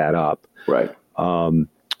back that up. Right.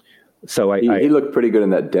 So he looked pretty good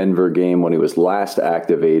in that Denver game when he was last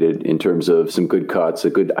activated in terms of some good cuts. I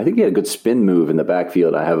think he had a good spin move in the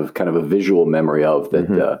backfield. I have kind of a visual memory of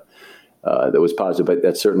that. That was positive, but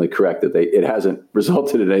that's certainly correct that it hasn't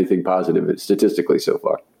resulted in anything positive statistically so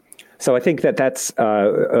far. So I think that's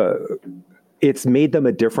it's made them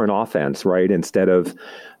a different offense, right? Instead of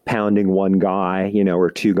pounding one guy,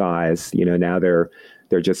 or two guys, now they're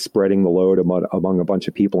just spreading the load among a bunch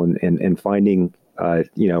of people and finding.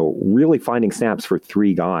 Really finding snaps for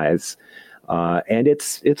three guys, and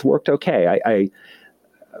it's worked okay.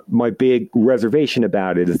 My big reservation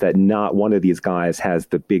about it is that not one of these guys has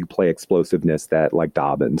the big play explosiveness that like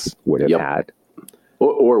Dobbins would have had.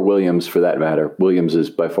 Or Williams, for that matter. Williams is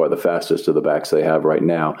by far the fastest of the backs they have right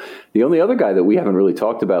now. The only other guy that we haven't really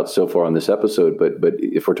talked about so far on this episode, but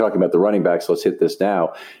if we're talking about the running backs, let's hit this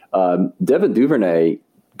now. Devin Duvernay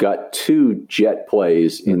got two jet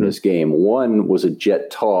plays in this game. One was a jet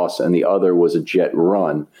toss and the other was a jet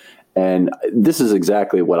run. And this is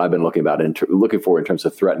exactly what I've been looking for in terms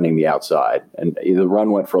of threatening the outside. And the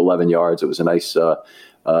run went for 11 yards. It was a nice,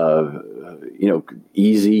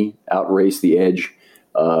 easy outrace the edge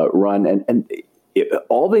run. And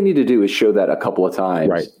all they need to do is show that a couple of times.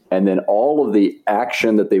 Right. And then all of the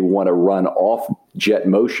action that they want to run off jet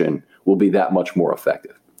motion will be that much more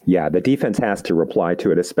effective. Yeah, the defense has to reply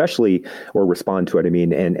to it, respond to it.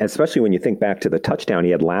 And especially when you think back to the touchdown he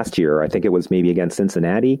had last year, I think it was maybe against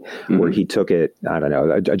Cincinnati, where he took it,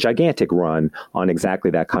 a gigantic run on exactly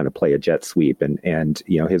that kind of play, a jet sweep. And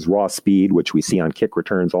his raw speed, which we see on kick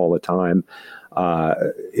returns all the time,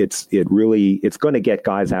 it's going to get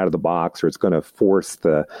guys out of the box, or it's going to force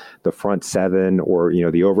the front seven or,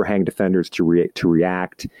 the overhang defenders to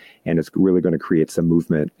react. And it's really going to create some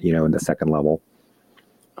movement, in the second level.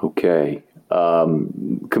 Okay.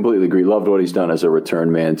 Completely agree. Loved what he's done as a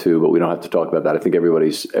return man too, but we don't have to talk about that. I think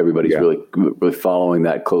everybody's really following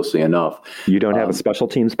that closely enough. You don't have a special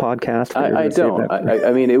teams podcast? I don't.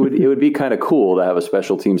 I mean, it would be kind of cool to have a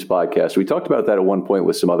special teams podcast. We talked about that at one point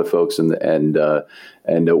with some other folks and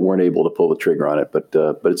weren't able to pull the trigger on it, but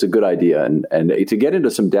it's a good idea. And to get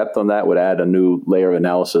into some depth on that would add a new layer of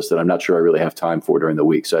analysis that I'm not sure I really have time for during the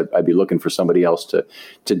week. So I'd be looking for somebody else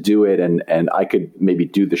to do it. And I could maybe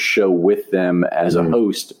do the show with them as a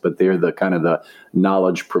host, but they're the kind of the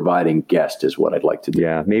knowledge providing guest is what I'd like to do.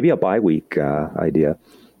 Yeah. Maybe a bye week idea.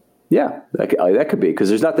 Yeah, that could be, because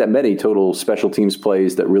there's not that many total special teams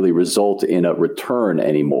plays that really result in a return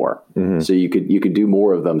anymore. So you could do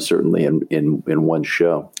more of them certainly in one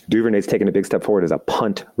show. Duvernay's taken a big step forward as a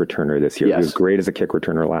punt returner this year. Yes. He was great as a kick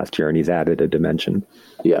returner last year, and he's added a dimension.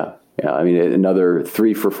 Yeah. I mean, another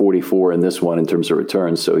 3 for 44 in this one in terms of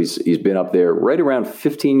returns. So he's been up there right around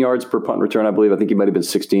 15 yards per punt return, I believe. I think he might have been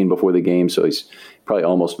 16 before the game. So he's probably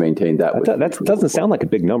almost maintained that. That doesn't sound like a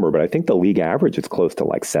big number, but I think the league average is close to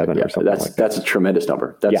like 7 or something. That's a tremendous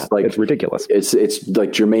number. That's it's ridiculous. It's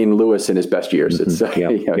like Jermaine Lewis in his best years.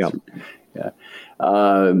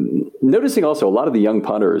 Noticing also a lot of the young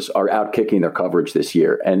punters are out kicking their coverage this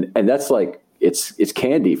year, and that's like it's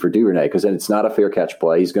candy for Duvernay, because then it's not a fair catch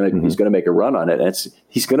play. He's gonna make a run on it, and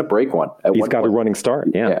he's gonna break one. He's got a running start.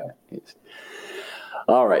 Yeah.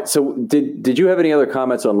 All right. So did you have any other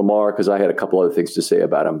comments on Lamar? Because I had a couple other things to say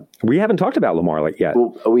about him. We haven't talked about Lamar yet.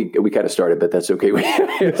 Well, we kind of started, but that's okay.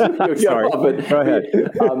 Sorry. Go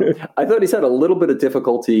ahead. I thought he's had a little bit of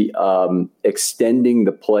difficulty extending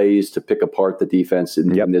the plays to pick apart the defense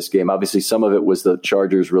in this game. Obviously, some of it was the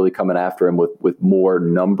Chargers really coming after him with more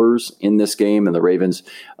numbers in this game, and the Ravens,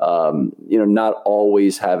 not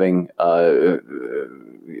always having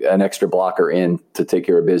an extra blocker in to take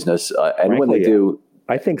care of business. And frankly, when they do,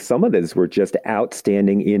 I think some of these were just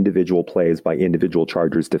outstanding individual plays by individual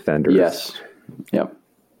Chargers defenders. Yes. Yeah.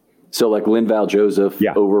 So like Linval Joseph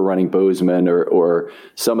overrunning Bozeman, or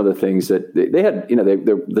some of the things that they had,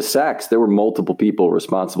 the sacks, there were multiple people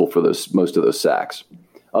responsible for most of those sacks,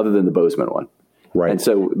 other than the Bozeman one. Right. And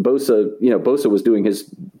so Bosa was doing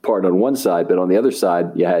his part on one side, but on the other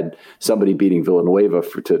side, you had somebody beating Villanueva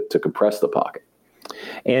to compress the pocket.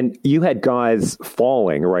 And you had guys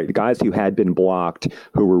falling, right? Guys who had been blocked,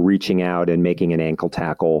 who were reaching out and making an ankle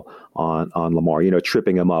tackle on Lamar,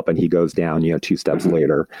 tripping him up, and he goes down, 2 steps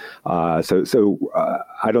later. So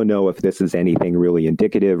I don't know if this is anything really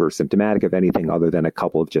indicative or symptomatic of anything other than a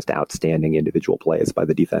couple of just outstanding individual plays by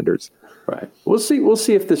the defenders. Right. We'll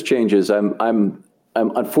see if this changes. I'm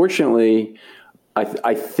unfortunately,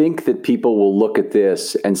 I think that people will look at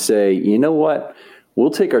this and say, you know what? We'll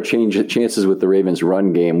take our chances with the Ravens'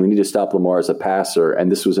 run game. We need to stop Lamar as a passer,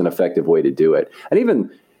 and this was an effective way to do it. And even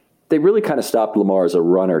they really kind of stopped Lamar as a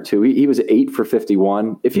runner, too. He was 8 for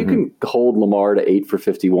 51. If you can hold Lamar to 8 for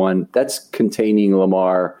 51, that's containing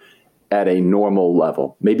Lamar at a normal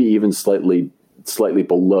level, maybe even slightly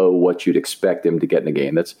below what you'd expect him to get in a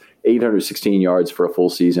game. That's 816 yards for a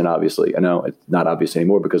full season, obviously. I know it's not obvious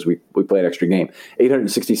anymore because we play an extra game.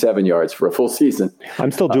 867 yards for a full season.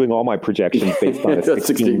 I'm still doing all my projections based on a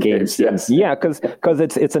 16 game season. Yes. Yeah, because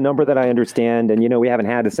it's a number that I understand. And, we haven't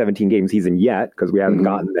had a 17-game season yet because we haven't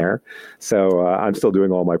gotten there. So I'm still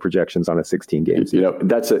doing all my projections on a 16-game season.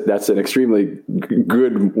 That's an extremely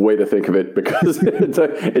good way to think of it because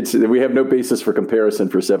we have no basis for comparison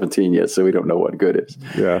for 17 yet, so we don't know what good is.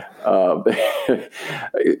 Yeah.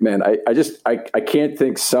 Man, I can't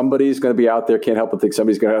think somebody's going to be out there, can't help but think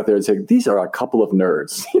somebody's going to be out there and say, these are a couple of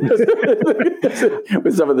nerds.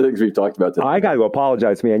 With some of the things we've talked about today. I got to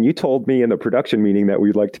apologize, man. You told me in the production meeting that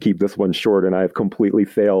we'd like to keep this one short, and I've completely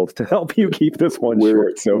failed to help you keep this one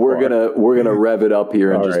short. So we're gonna rev it up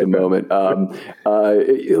here in just a moment.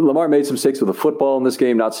 Lamar made some mistakes with the football in this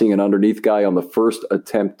game. Not seeing an underneath guy on the first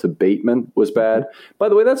attempt to Bateman was bad. By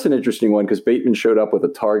the way, that's an interesting one because Bateman showed up with a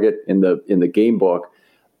target in the game book.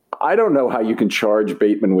 I don't know how you can charge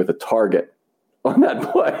Bateman with a target on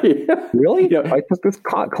that play. Really? I thought this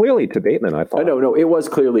clearly to Bateman, I thought. No, it was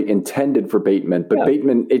clearly intended for Bateman. But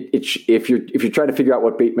Bateman, if you're trying to figure out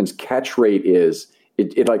what Bateman's catch rate is,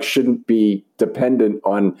 it like shouldn't be dependent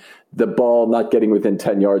on the ball not getting within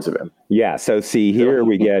 10 yards of him. Yeah. So see, here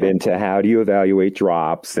we get into how do you evaluate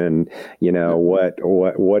drops and,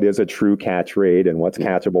 what is a true catch rate and what's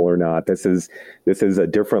catchable or not. This is a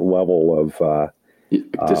different level of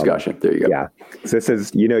discussion. There you go. Yeah. So this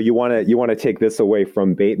is, you want to take this away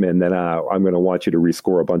from Bateman, then I'm going to want you to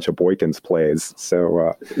rescore a bunch of Boykins plays.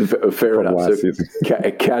 So fair enough. So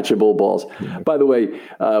catchable balls. By the way,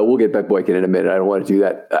 we'll get back Boykin in a minute. I don't want to do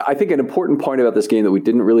that. I think an important point about this game that we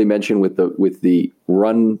didn't really mention with the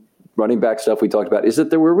running back stuff we talked about is that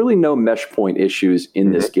there were really no mesh point issues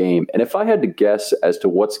in this game. And if I had to guess as to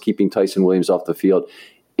what's keeping Tyson Williams off the field,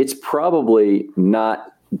 it's probably not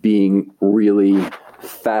being really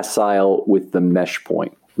facile with the mesh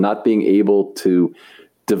point, not being able to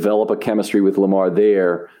develop a chemistry with Lamar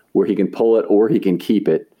there where he can pull it or he can keep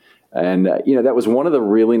it. And, that was one of the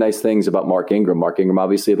really nice things about Mark Ingram. Mark Ingram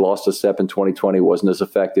obviously had lost a step in 2020, wasn't as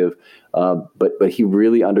effective, but he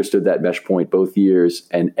really understood that mesh point both years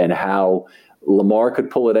and how Lamar could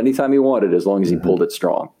pull it anytime he wanted as long as he pulled it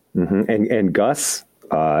strong. And Gus,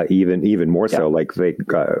 even more so, like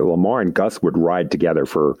Lamar and Gus would ride together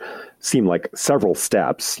for seemed like several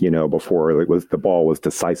steps, before the ball was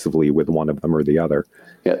decisively with one of them or the other.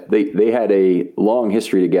 Yeah, they had a long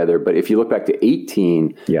history together, but if you look back to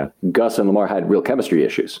 18, Gus and Lamar had real chemistry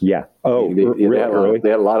issues. Yeah. Oh, they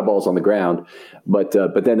had a lot of balls on the ground, but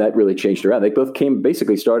then that really changed around. They both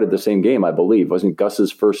basically started the same game, I believe. Wasn't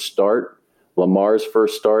Gus's first start Lamar's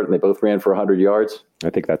first start, and they both ran for 100 yards? I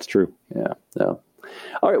think that's true. Yeah. No.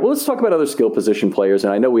 All right, well, let's talk about other skill position players.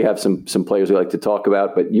 And I know we have some players we like to talk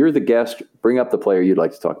about, but you're the guest. Bring up the player you'd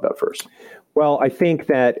like to talk about first. Well, I think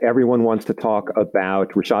that everyone wants to talk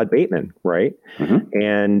about Rashad Bateman, right?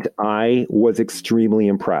 And I was extremely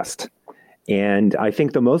impressed. And I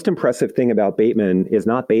think the most impressive thing about Bateman is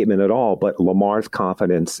not Bateman at all, but Lamar's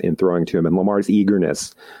confidence in throwing to him and Lamar's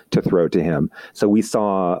eagerness to throw to him. So we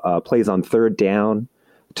saw plays on third down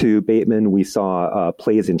to Bateman. We saw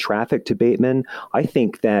plays in traffic to Bateman. I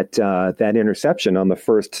think that that interception on the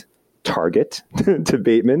first target to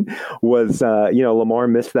Bateman was, Lamar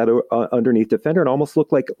missed that underneath defender and almost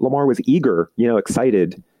looked like Lamar was eager,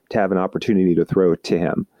 excited to have an opportunity to throw to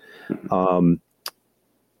him.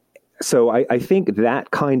 So I think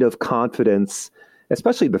that kind of confidence,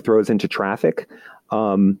 especially the throws into traffic,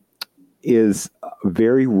 is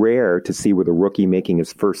very rare to see with a rookie making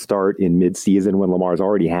his first start in midseason when Lamar's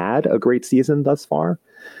already had a great season thus far.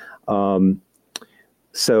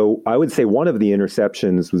 So I would say one of the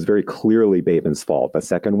interceptions was very clearly Bateman's fault. The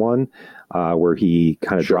second one, where he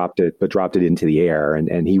kind of dropped it into the air.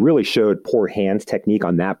 And he really showed poor hands technique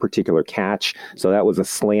on that particular catch. So that was a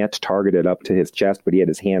slant targeted up to his chest, but he had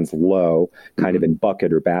his hands low, kind of in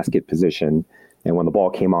bucket or basket position. And when the ball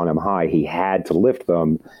came on him high, he had to lift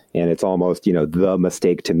them. And it's almost, the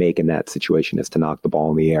mistake to make in that situation is to knock the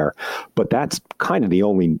ball in the air. But that's kind of the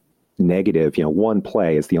only negative, one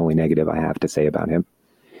play is the only negative I have to say about him.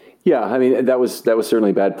 Yeah, I mean, that was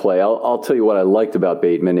certainly a bad play. I'll tell you what I liked about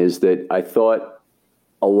Bateman is that I thought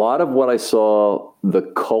a lot of what I saw the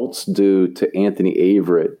Colts do to Anthony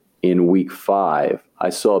Averett in week 5, I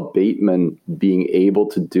saw Bateman being able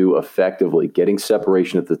to do effectively, getting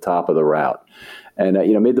separation at the top of the route. And,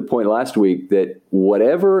 made the point last week that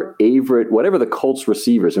whatever the Colts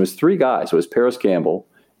receivers, it was 3 guys. It was Paris Campbell,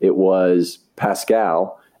 it was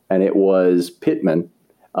Pascal, and it was Pittman.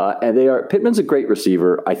 Pittman's a great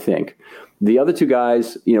receiver, I think. The other 2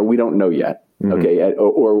 guys, we don't know yet. Mm-hmm. Okay.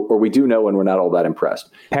 Or we do know, and we're not all that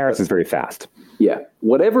impressed. Paris is very fast. Yeah.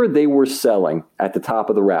 Whatever they were selling at the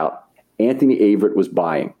top of the route, Anthony Averett was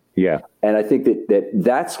buying. Yeah. And I think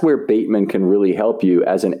that's where Bateman can really help you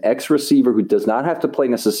as an ex-receiver who does not have to play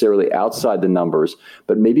necessarily outside the numbers,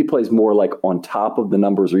 but maybe plays more like on top of the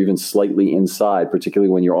numbers or even slightly inside,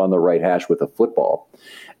 particularly when you're on the right hash with a football,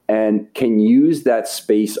 and can use that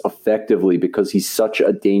space effectively because he's such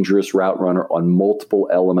a dangerous route runner on multiple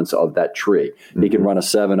elements of that tree. Mm-hmm. He can run a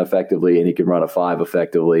 7 effectively, and he can run a 5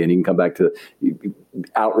 effectively, and he can come back to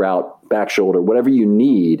out route, back shoulder, whatever you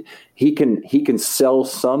need. He can sell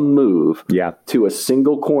some move to a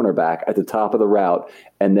single cornerback at the top of the route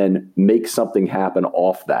and then make something happen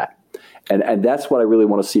off that. And that's what I really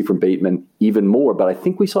want to see from Bateman even more. But I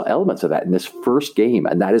think we saw elements of that in this first game.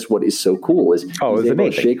 And that is what is so cool is he's able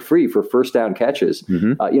to shake free for first down catches,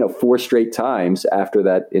 4 straight times after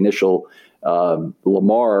that initial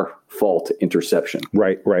Lamar fault interception.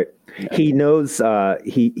 Right. Yeah. He knows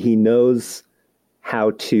he knows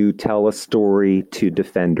how to tell a story to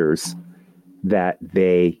defenders that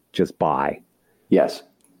they just buy. Yes.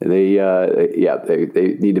 They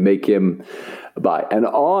need to make him buy. And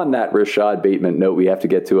on that Rashad Bateman note, we have to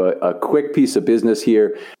get to a quick piece of business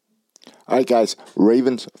here. All right, guys,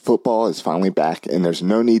 Ravens football is finally back, and there's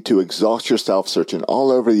no need to exhaust yourself searching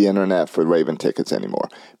all over the internet for Raven tickets anymore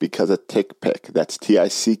because of TickPick. That's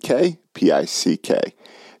TickPick.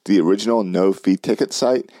 The original no-fee ticket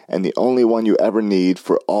site and the only one you ever need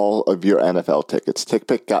for all of your NFL tickets.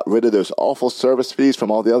 TickPick got rid of those awful service fees from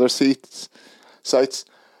all the other sites.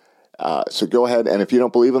 So go ahead, and if you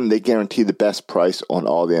don't believe them, they guarantee the best price on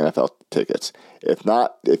all the NFL tickets. If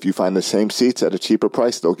not, if you find the same seats at a cheaper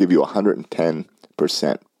price, they'll give you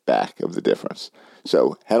 110% back of the difference.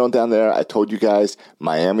 So head on down there. I told you guys,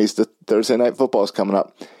 Miami's the Thursday Night Football is coming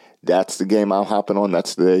up. That's the game I'm hopping on.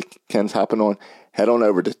 That's the day Ken's hopping on. Head on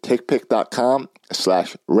over to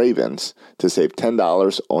tickpick.com/Ravens to save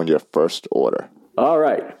 $10 on your first order. All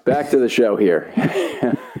right, back to the show here.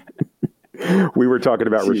 We were talking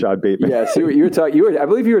about Rashad Bateman. Yeah, so you were talking. I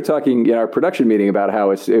believe you were talking in our production meeting about how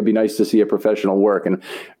it'd be nice to see a professional work, and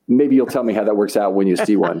maybe you'll tell me how that works out when you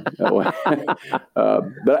see one. But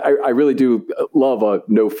I really do love a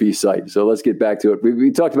no-fee site. So let's get back to it. We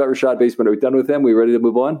talked about Rashad Bateman. Are we done with him? We ready to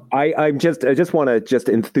move on? I just want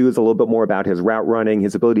to enthuse a little bit more about his route running,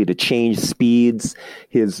 his ability to change speeds,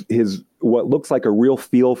 his what looks like a real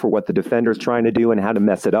feel for what the defender's trying to do and how to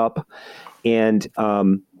mess it up, and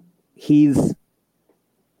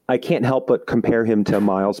I can't help but compare him to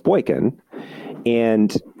Miles Boykin.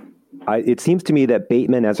 And it seems to me that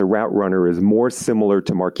Bateman as a route runner is more similar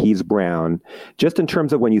to Marquise Brown, just in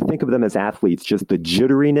terms of when you think of them as athletes, just the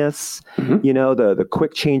jitteriness, the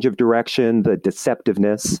quick change of direction, the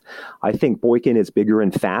deceptiveness. I think Boykin is bigger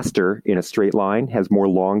and faster in a straight line, has more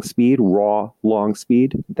raw long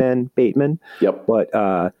speed than Bateman,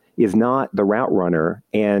 but is not the route runner.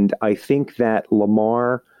 And I think that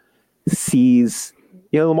Lamar sees,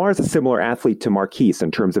 Lamar is a similar athlete to Marquise in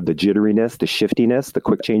terms of the jitteriness, the shiftiness, the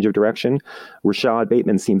quick change of direction. Rashad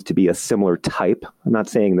Bateman seems to be a similar type. I'm not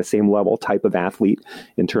saying the same level type of athlete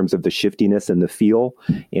in terms of the shiftiness and the feel.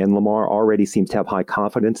 And Lamar already seems to have high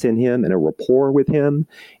confidence in him and a rapport with him.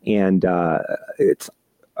 And it's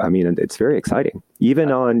very exciting.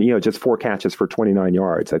 Even on, just 4 catches for 29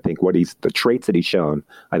 yards, I think the traits that he's shown,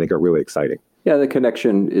 I think are really exciting. Yeah, the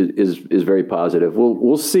connection is very positive.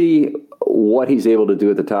 We'll see what he's able to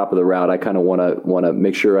do at the top of the route. I kind of want to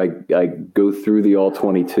make sure I go through the all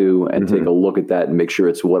 22 and take a look at that and make sure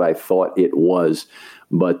it's what I thought it was.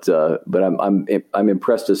 But I'm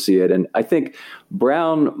impressed to see it, and I think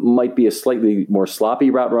Brown might be a slightly more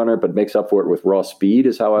sloppy route runner, but makes up for it with raw speed.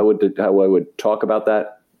 Is how I would talk about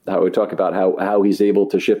that. How we talk about how he's able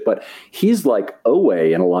to shift, but he's like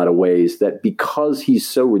Oweh in a lot of ways, that because he's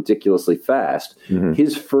so ridiculously fast,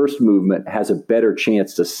 his first movement has a better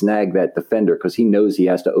chance to snag that defender because he knows he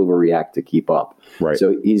has to overreact to keep up. Right.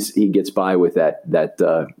 So he gets by with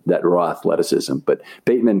that raw athleticism. But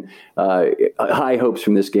Bateman, high hopes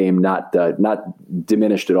from this game, not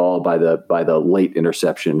diminished at all by the late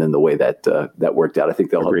interception and the way that worked out. I think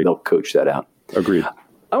they'll coach that out. Agreed.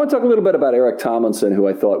 I want to talk a little bit about Eric Tomlinson, who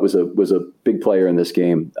I thought was a big player in this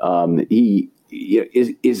game. He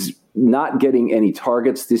is not getting any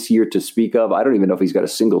targets this year to speak of. I don't even know if he's got a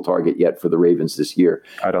single target yet for the Ravens this year.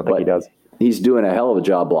 I don't think he does. He's doing a hell of a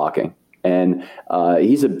job blocking. And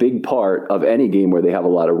he's a big part of any game where they have a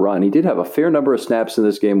lot of run. He did have a fair number of snaps in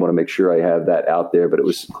this game. Want to make sure I have that out there, but it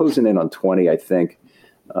was closing in on 20, I think.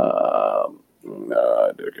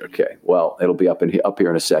 Okay, well, it'll be up here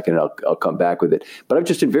in a second, and I'll come back with it. But I've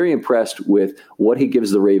just been very impressed with what he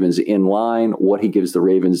gives the Ravens in line, what he gives the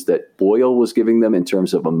Ravens that Boyle was giving them in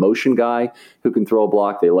terms of a motion guy who can throw a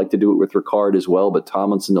block. They like to do it with Ricard as well, but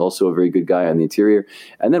Tomlinson also a very good guy on the interior.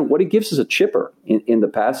 And then what he gives is a chipper in the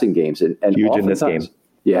passing games. And huge in this game.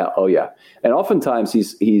 Yeah, oh yeah. And oftentimes he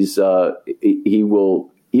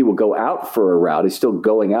will go out for a route. He's still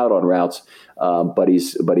going out on routes, but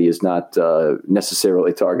he is not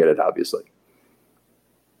necessarily targeted, obviously.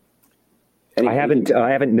 I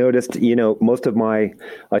haven't noticed, most of my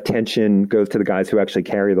attention goes to the guys who actually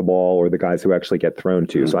carry the ball or the guys who actually get thrown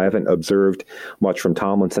to. So I haven't observed much from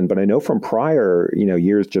Tomlinson, but I know from prior,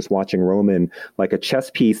 years just watching Roman, like a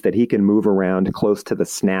chess piece that he can move around close to the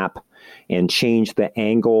snap and change the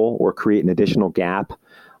angle or create an additional gap.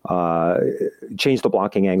 Change the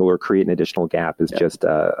blocking angle or create an additional gap is just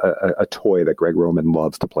a toy that Greg Roman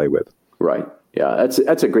loves to play with. Right. Yeah,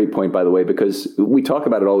 that's a great point, by the way, because we talk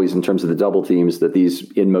about it always in terms of the double teams that these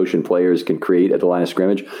in-motion players can create at the line of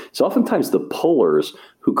scrimmage. It's oftentimes the pullers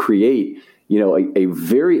who create, a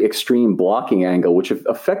very extreme blocking angle, which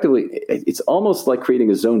effectively, it's almost like creating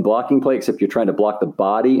a zone blocking play, except you're trying to block the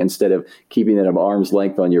body instead of keeping it at arm's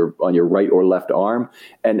length on your right or left arm.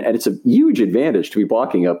 And it's a huge advantage to be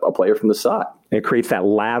blocking a player from the side. It creates that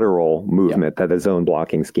lateral movement that the zone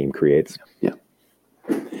blocking scheme creates. Yeah.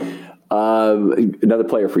 Another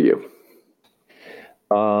player for you.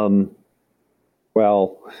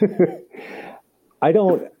 Well,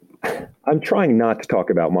 I'm trying not to talk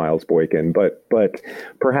about Miles Boykin, but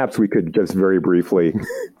perhaps we could just very briefly.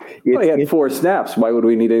 He had 4 snaps. Why would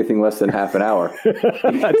we need anything less than half an hour?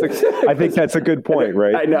 I think that's a good point,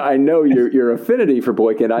 right? I know your affinity for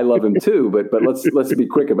Boykin. I love him too, but let's be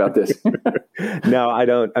quick about this. No, I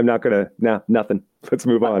don't. I'm not going to. No, nothing. Let's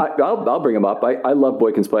move on. I'll bring him up. I love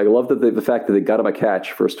Boykin's play. I love the fact that they got him a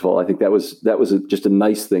catch. First of all, I think that was just a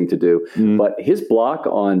nice thing to do. But his block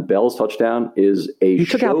on Bell's touchdown is He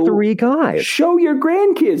took out 3 guys. Show your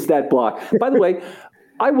grandkids that block. By the way,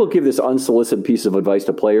 I will give this unsolicited piece of advice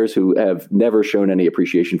to players who have never shown any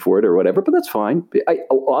appreciation for it or whatever, but that's fine.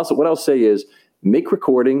 Also, what I'll say is make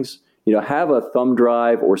recordings. Have a thumb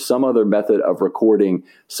drive or some other method of recording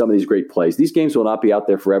some of these great plays. These games will not be out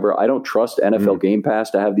there forever. I don't trust NFL Game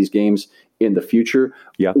Pass to have these games in the future,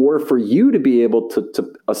 or for you to be able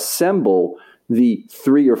to assemble the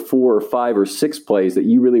 3 or 4 or 5 or 6 plays that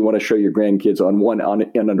you really want to show your grandkids on one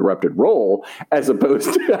uninterrupted roll, as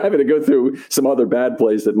opposed to having to go through some other bad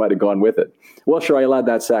plays that might have gone with it. Well, sure, I allowed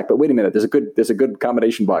that sack, but wait a minute, there's a good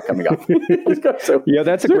combination block coming up. Yeah,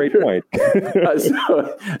 that's a great point.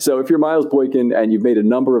 So if you're Miles Boykin and you've made a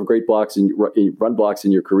number of great blocks and run blocks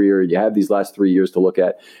in your career, and you have these last 3 years to look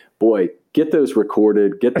at, boy, get those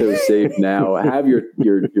recorded, get those saved now. Have your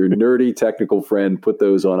nerdy technical friend put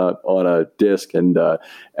those on a disc and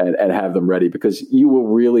have them ready, because you will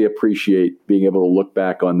really appreciate being able to look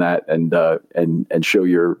back on that and show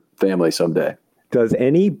your family someday. Does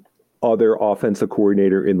any other offensive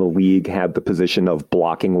coordinator in the league have the position of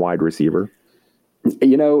blocking wide receiver?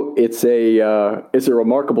 It's a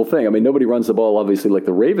remarkable thing. I mean, nobody runs the ball obviously like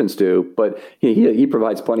the Ravens do, but he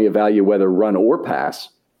provides plenty of value whether run or pass.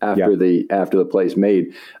 After the play's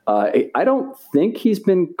made. I don't think he's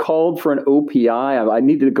been called for an OPI. I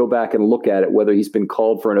needed to go back and look at it, whether he's been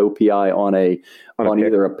called for an OPI on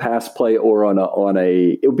either a pass play or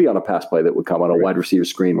it would be on a pass play that would come on a wide receiver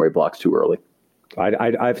screen where he blocks too early.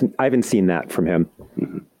 I haven't seen that from him.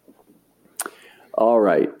 Mm-hmm. All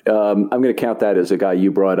right. I'm going to count that as a guy you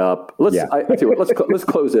brought up. Let's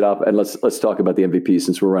close it up and let's talk about the MVP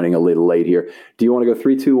since we're running a little late here. Do you want to go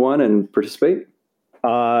 3, 2, 1 and participate?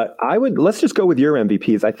 Let's just go with your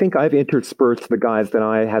MVPs. I think I've interspersed the guys that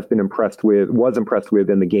I have been impressed with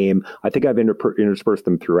in the game. I think I've interspersed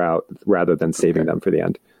them throughout rather than saving them for the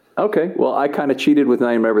end. Okay. Well, I kind of cheated with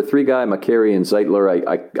my number 3 guy, McCary and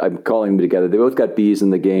Zeitler. I'm calling them together. They both got Bs in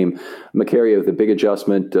the game. McCary with a big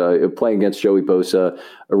adjustment, playing against Joey Bosa,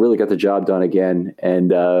 really got the job done again.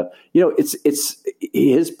 And, it's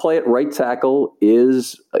his play at right tackle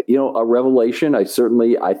is, a revelation.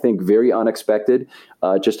 I think very unexpected,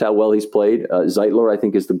 just how well he's played. Zeitler, I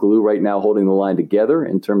think, is the glue right now holding the line together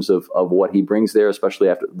in terms of what he brings there, especially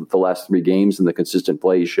after the last 3 games and the consistent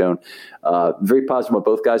play he's shown. Very positive about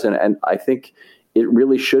both guys. And I think it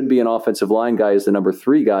really should be an offensive line guy as the number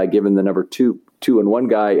 3 guy, given the number 2 and 1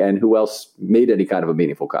 guy, and who else made any kind of a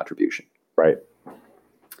meaningful contribution. Right.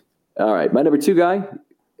 All right. My number 2 guy,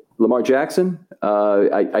 Lamar Jackson.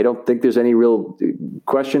 I don't think there's any real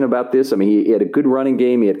question about this. I mean, he had a good running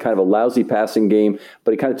game. He had kind of a lousy passing game,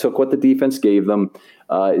 but he kind of took what the defense gave them.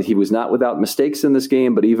 He was not without mistakes in this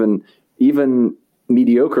game, but even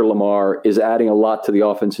mediocre Lamar is adding a lot to the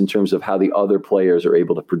offense in terms of how the other players are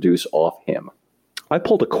able to produce off him. I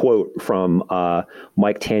pulled a quote from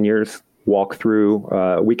Mike Tanier's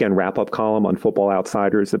walkthrough weekend wrap-up column on Football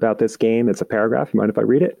Outsiders about this game. It's a paragraph. You mind if I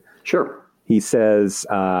read it? Sure. He says,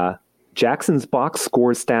 Jackson's box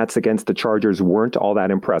score stats against the Chargers weren't all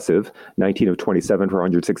that impressive. 19 of 27 for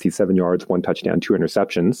 167 yards, 1 touchdown, 2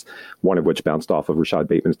 interceptions, one of which bounced off of Rashad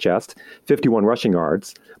Bateman's chest, 51 rushing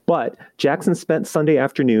yards. But Jackson spent Sunday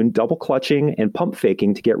afternoon double clutching and pump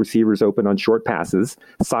faking to get receivers open on short passes,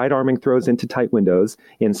 side-arming throws into tight windows,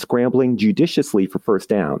 and scrambling judiciously for first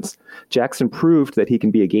downs. Jackson proved that he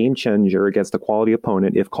can be a game changer against a quality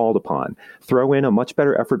opponent if called upon. Throw in a much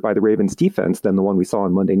better effort by the Ravens defense than the one we saw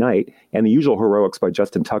on Monday night, and the usual heroics by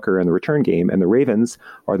Justin Tucker in the return game, and the Ravens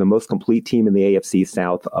are the most complete team in the AFC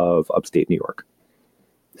south of upstate New York.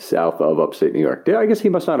 South of upstate New York. Yeah, I guess he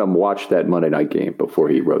must not have watched that Monday night game before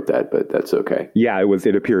he wrote that, but that's okay. Yeah,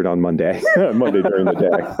 it appeared on Monday, Monday during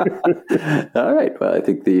the day. All right. Well, I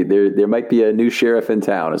think there might be a new sheriff in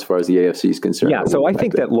town as far as the AFC is concerned. Yeah, so I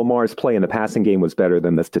think that Lamar's play in the passing game was better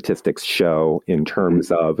than the statistics show in terms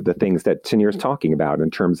of the things that Tanier's talking about, in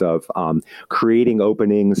terms of creating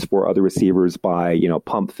openings for other receivers by,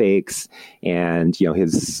 pump fakes and,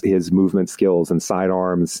 his movement skills and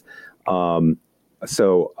sidearms.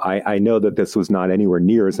 So I know that this was not anywhere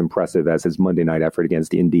near as impressive as his Monday night effort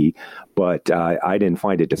against Indy, but I didn't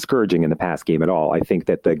find it discouraging in the pass game at all. I think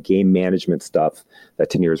that the game management stuff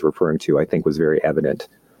that Tanier is referring to, I think was very evident.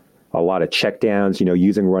 A lot of checkdowns,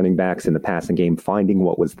 using running backs in the passing game, finding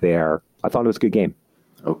what was there. I thought it was a good game.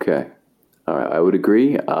 Okay. All right, I would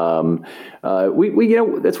agree. That's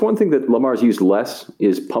one thing that Lamar's used less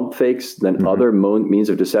is pump fakes than other means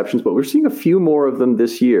of deceptions, but we're seeing a few more of them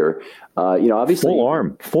this year. Obviously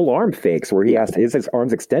full arm fakes where he has his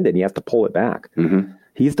arms extended and he has to pull it back. Mm-hmm.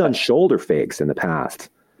 He's done shoulder fakes in the past,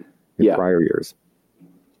 in prior years.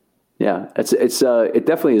 Yeah, it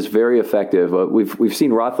definitely is very effective. We've seen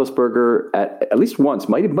Roethlisberger at least once,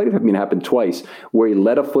 might have happened twice, where he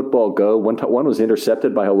let a football go. One was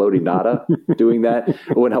intercepted by Haloti Ngata doing that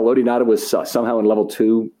when Haloti Ngata was somehow in level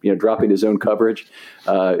 2, dropping his own coverage.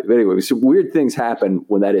 But anyway, so weird things happen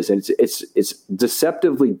when that is, and it's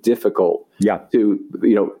deceptively difficult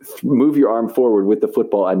to move your arm forward with the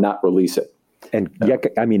football and not release it. And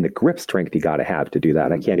the grip strength you got to have to do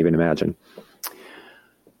that. I can't even imagine.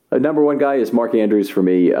 Number 1 guy is Mark Andrews for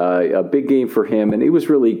me. A big game for him, and he was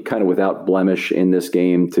really kind of without blemish in this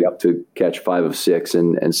game to catch 5 of 6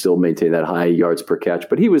 and still maintain that high yards per catch.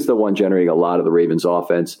 But he was the one generating a lot of the Ravens'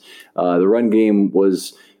 offense. The run game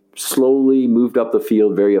was slowly moved up the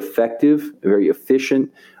field, very effective, very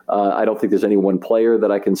efficient. I don't think there's any one player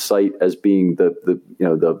that I can cite as being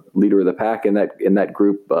the leader of the pack in that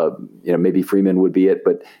group. Maybe Freeman would be it,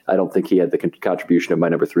 but I don't think he had the contribution of my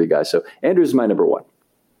number 3 guy. So Andrews is my number 1.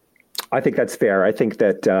 I think that's fair. I think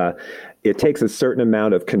that it takes a certain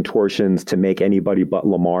amount of contortions to make anybody but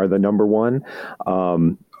Lamar the number 1.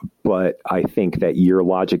 But I think that your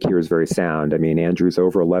logic here is very sound. I mean, Andrews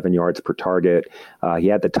over 11 yards per target. He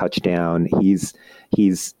had the touchdown. He's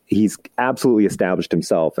absolutely established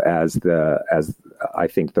himself as I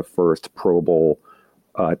think the first Pro Bowl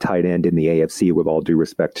tight end in the AFC, with all due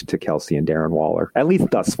respect to Kelsey and Darren Waller, at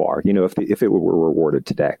least thus far, if it were rewarded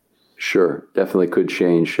today. Sure. Definitely could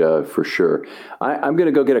change for sure. I'm going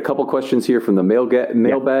to go get a couple questions here from the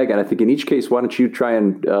mailbag. And I think in each case, why don't you try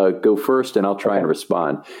and go first and I'll try and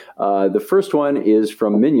respond. The first one is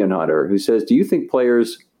from Minion Hunter, who says, do you think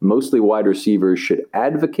players, mostly wide receivers, should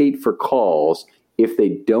advocate for calls if they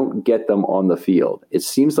don't get them on the field? It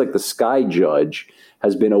seems like the Sky Judge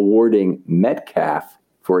has been awarding Metcalf,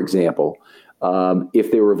 for example,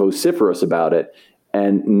 if they were vociferous about it,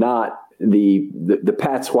 and not the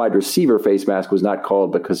Pats wide receiver face mask was not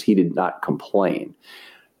called because he did not complain.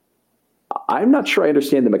 I'm not sure I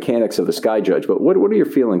understand the mechanics of the Sky Judge, but what are your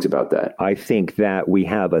feelings about that? I think that we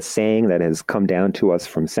have a saying that has come down to us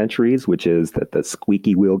from centuries, which is that the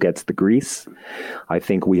squeaky wheel gets the grease. I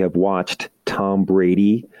think we have watched Tom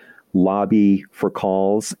Brady lobby for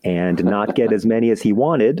calls and not get as many as he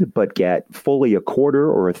wanted, but get fully a quarter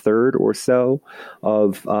or a third or so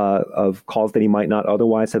of calls that he might not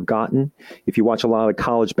otherwise have gotten. If you watch a lot of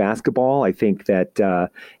college basketball, I think that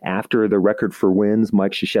after the record for wins,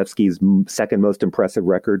 Mike Krzyzewski's second most impressive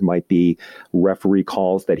record might be referee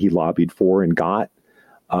calls that he lobbied for and got.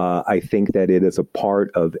 I think that it is a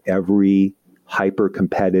part of every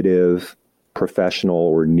hyper-competitive professional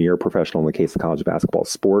or near professional, in the case of college basketball,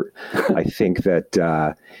 sport. I think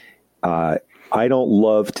that I don't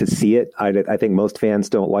love to see it. I think most fans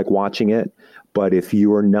don't like watching it. But if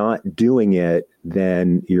you are not doing it,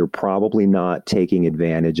 then you're probably not taking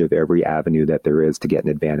advantage of every avenue that there is to get an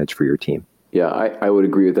advantage for your team. Yeah, I would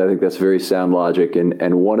agree with that. I think that's very sound logic.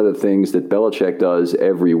 And one of the things that Belichick does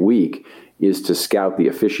every week is to scout the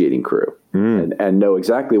officiating crew and know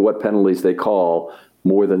exactly what penalties they call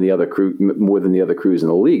more than the other crews in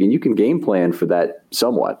the league, and you can game plan for that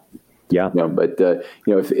somewhat. Yeah. But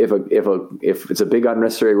if it's a big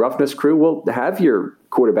unnecessary roughness crew, well, have your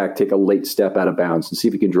quarterback take a late step out of bounds and see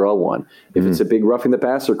if he can draw one. If it's a big roughing the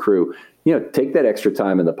passer crew, take that extra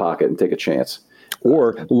time in the pocket and take a chance.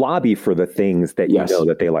 Or lobby for the things that you know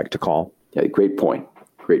that they like to call. Yeah, great point.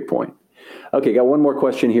 Okay, got one more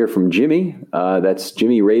question here from Jimmy. That's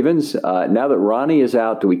Jimmy Ravens. Now that Ronnie is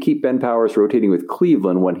out, do we keep Ben Powers rotating with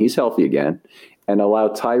Cleveland when he's healthy again and allow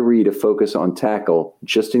Tyree to focus on tackle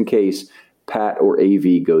just in case Pat or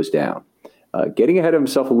AV goes down? Getting ahead of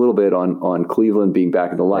himself a little bit on Cleveland being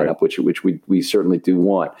back in the lineup, right, which we certainly do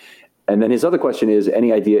want. And then his other question is,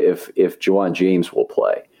 any idea if Juwan James will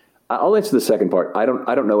play? I'll answer the second part. I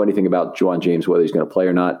don't know anything about Juwan James, whether he's going to play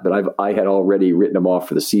or not, but I had already written him off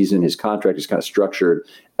for the season. His contract is kind of structured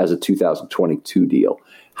as a 2022 deal.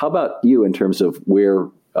 How about you in terms of where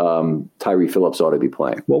Tyree Phillips ought to be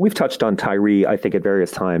playing? Well, we've touched on Tyree, I think, at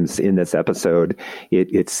various times in this episode.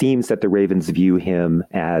 It seems that the Ravens view him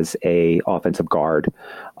as a offensive guard,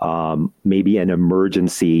 maybe an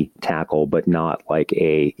emergency tackle, but not like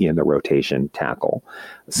a in the rotation tackle.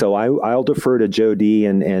 So I'll defer to Joe D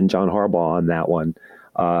and John Harbaugh on that one.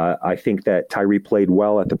 I think that Tyree played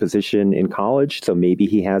well at the position in college, so maybe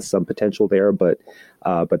he has some potential there, but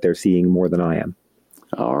they're seeing more than I am.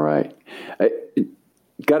 All right.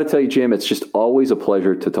 Got to tell you, Jim, it's just always a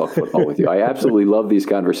pleasure to talk football with you. I absolutely love these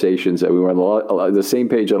conversations. We were on the same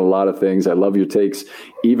page on a lot of things. I love your takes,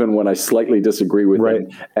 even when I slightly disagree with them.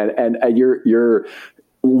 And your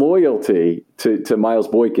loyalty to Miles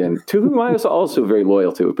Boykin, to whom I was also very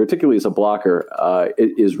loyal to, particularly as a blocker,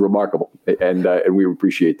 is remarkable, and we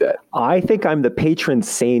appreciate that. I think I'm the patron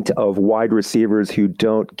saint of wide receivers who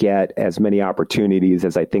don't get as many opportunities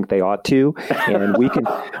as I think they ought to, and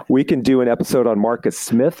we can do an episode on Marcus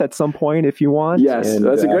Smith at some point if you want. Yes, and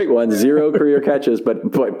that's a great one. 0 career catches,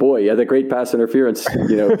 but boy, yeah, the great pass interference.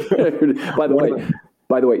 By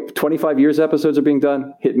the way, 25 years episodes are being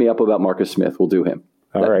done. Hit me up about Marcus Smith. We'll do him.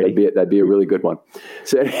 All right, that'd be a really good one.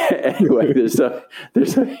 So anyway, there's a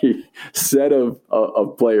set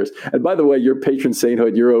of players. And by the way, your patron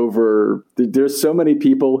sainthood, you're over. There's so many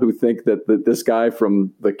people who think that this guy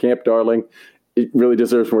from the Camp Darling, it really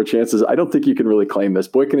deserves more chances. I don't think you can really claim this.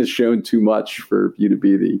 Boykin has shown too much for you to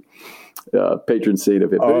be the patron saint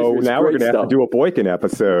of it. Oh, now we're going to have to do a Boykin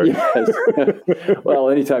episode. Yes. Well,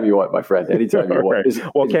 anytime you want, my friend. Anytime you want.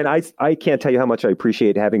 Right. Well, Ken, I can't tell you how much I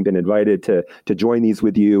appreciate having been invited to join these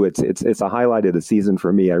with you. It's a highlight of the season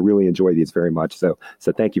for me. I really enjoy these very much. So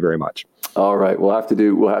thank you very much. All right, we'll have to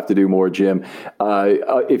do more, Jim.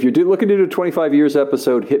 If you're looking to do a 25 years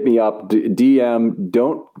episode, hit me up. DM.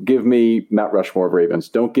 Don't give me Mount Rushmore of Ravens.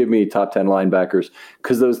 Don't give me top 10 linebackers,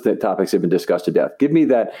 because those topics have been discussed to death. Give me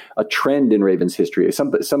a trend in Ravens history,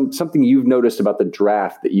 something you've noticed about the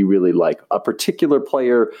draft that you really like, a particular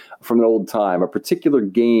player from an old time, a particular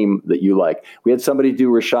game that you like. We had somebody do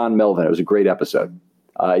Rashaan Melvin. It was a great episode.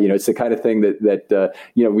 It's the kind of thing that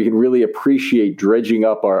we can really appreciate, dredging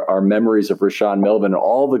up our memories of Rashaan Melvin and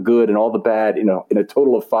all the good and all the bad in a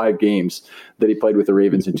total of 5 games that he played with the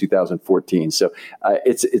Ravens in 2014. So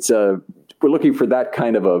we're looking for that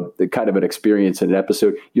kind of an experience in an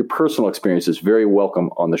episode. Your personal experience is very welcome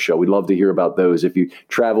on the show. We'd love to hear about those. If you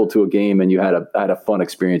traveled to a game and you had a fun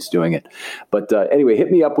experience doing it. But anyway, hit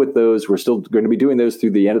me up with those. We're still going to be doing those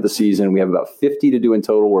through the end of the season. We have about 50 to do in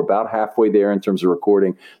total. We're about halfway there in terms of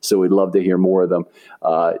recording, so we'd love to hear more of them.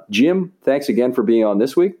 Jim, thanks again for being on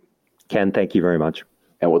this week. Ken, thank you very much.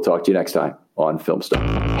 And we'll talk to you next time on Film Stuff.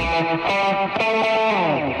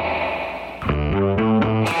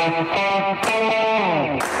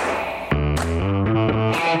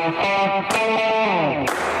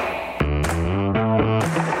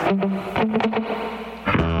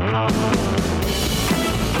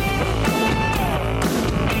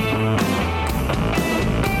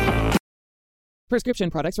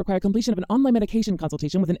 Prescription products require completion of an online medication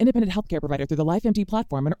consultation with an independent healthcare provider through the LifeMD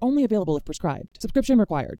platform and are only available if prescribed. Subscription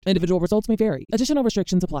required. Individual results may vary. Additional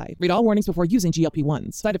restrictions apply. Read all warnings before using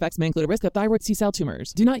GLP-1s. Side effects may include a risk of thyroid C-cell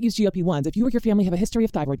tumors. Do not use GLP-1s if you or your family have a history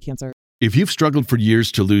of thyroid cancer. If you've struggled for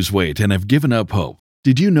years to lose weight and have given up hope,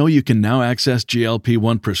 did you know you can now access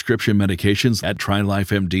GLP-1 prescription medications at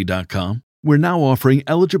TryLifeMD.com? We're now offering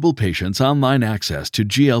eligible patients online access to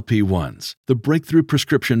GLP-1s, the breakthrough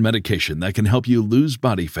prescription medication that can help you lose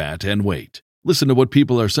body fat and weight. Listen to what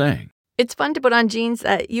people are saying. It's fun to put on jeans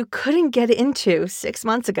that you couldn't get into 6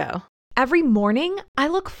 months ago. Every morning, I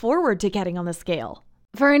look forward to getting on the scale.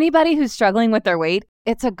 For anybody who's struggling with their weight,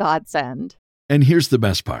 it's a godsend. And here's the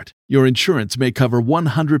best part. Your insurance may cover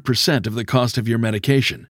 100% of the cost of your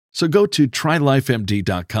medication. So go to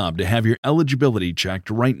TryLifeMD.com to have your eligibility checked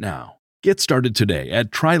right now. Get started today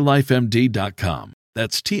at TryLifeMD.com.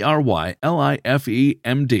 That's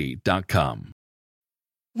TryLifeMD.com.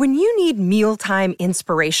 When you need mealtime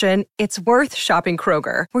inspiration, it's worth shopping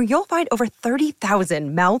Kroger, where you'll find over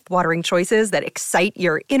 30,000 mouth-watering choices that excite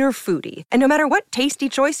your inner foodie. And no matter what tasty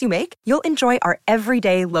choice you make, you'll enjoy our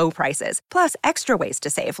everyday low prices, plus extra ways to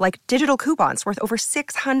save, like digital coupons worth over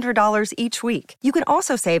 $600 each week. You can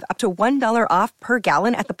also save up to $1 off per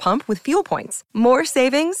gallon at the pump with fuel points. More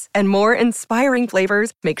savings and more inspiring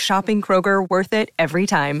flavors make shopping Kroger worth it every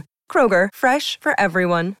time. Kroger, fresh for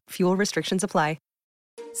everyone. Fuel restrictions apply.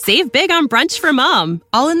 Save big on brunch for mom,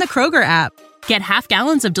 all in the Kroger app. Get half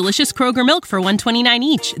gallons of delicious Kroger milk for $1.29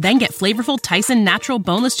 each. Then get flavorful Tyson natural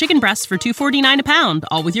boneless chicken breasts for $2.49 a pound,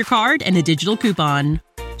 all with your card and a digital coupon.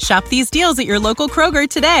 Shop these deals at your local Kroger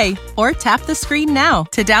today, or tap the screen now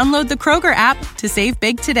to download the Kroger app to save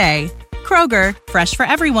big today. Kroger, fresh for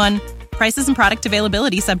everyone. Prices and product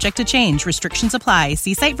availability subject to change. Restrictions apply.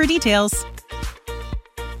 See site for details.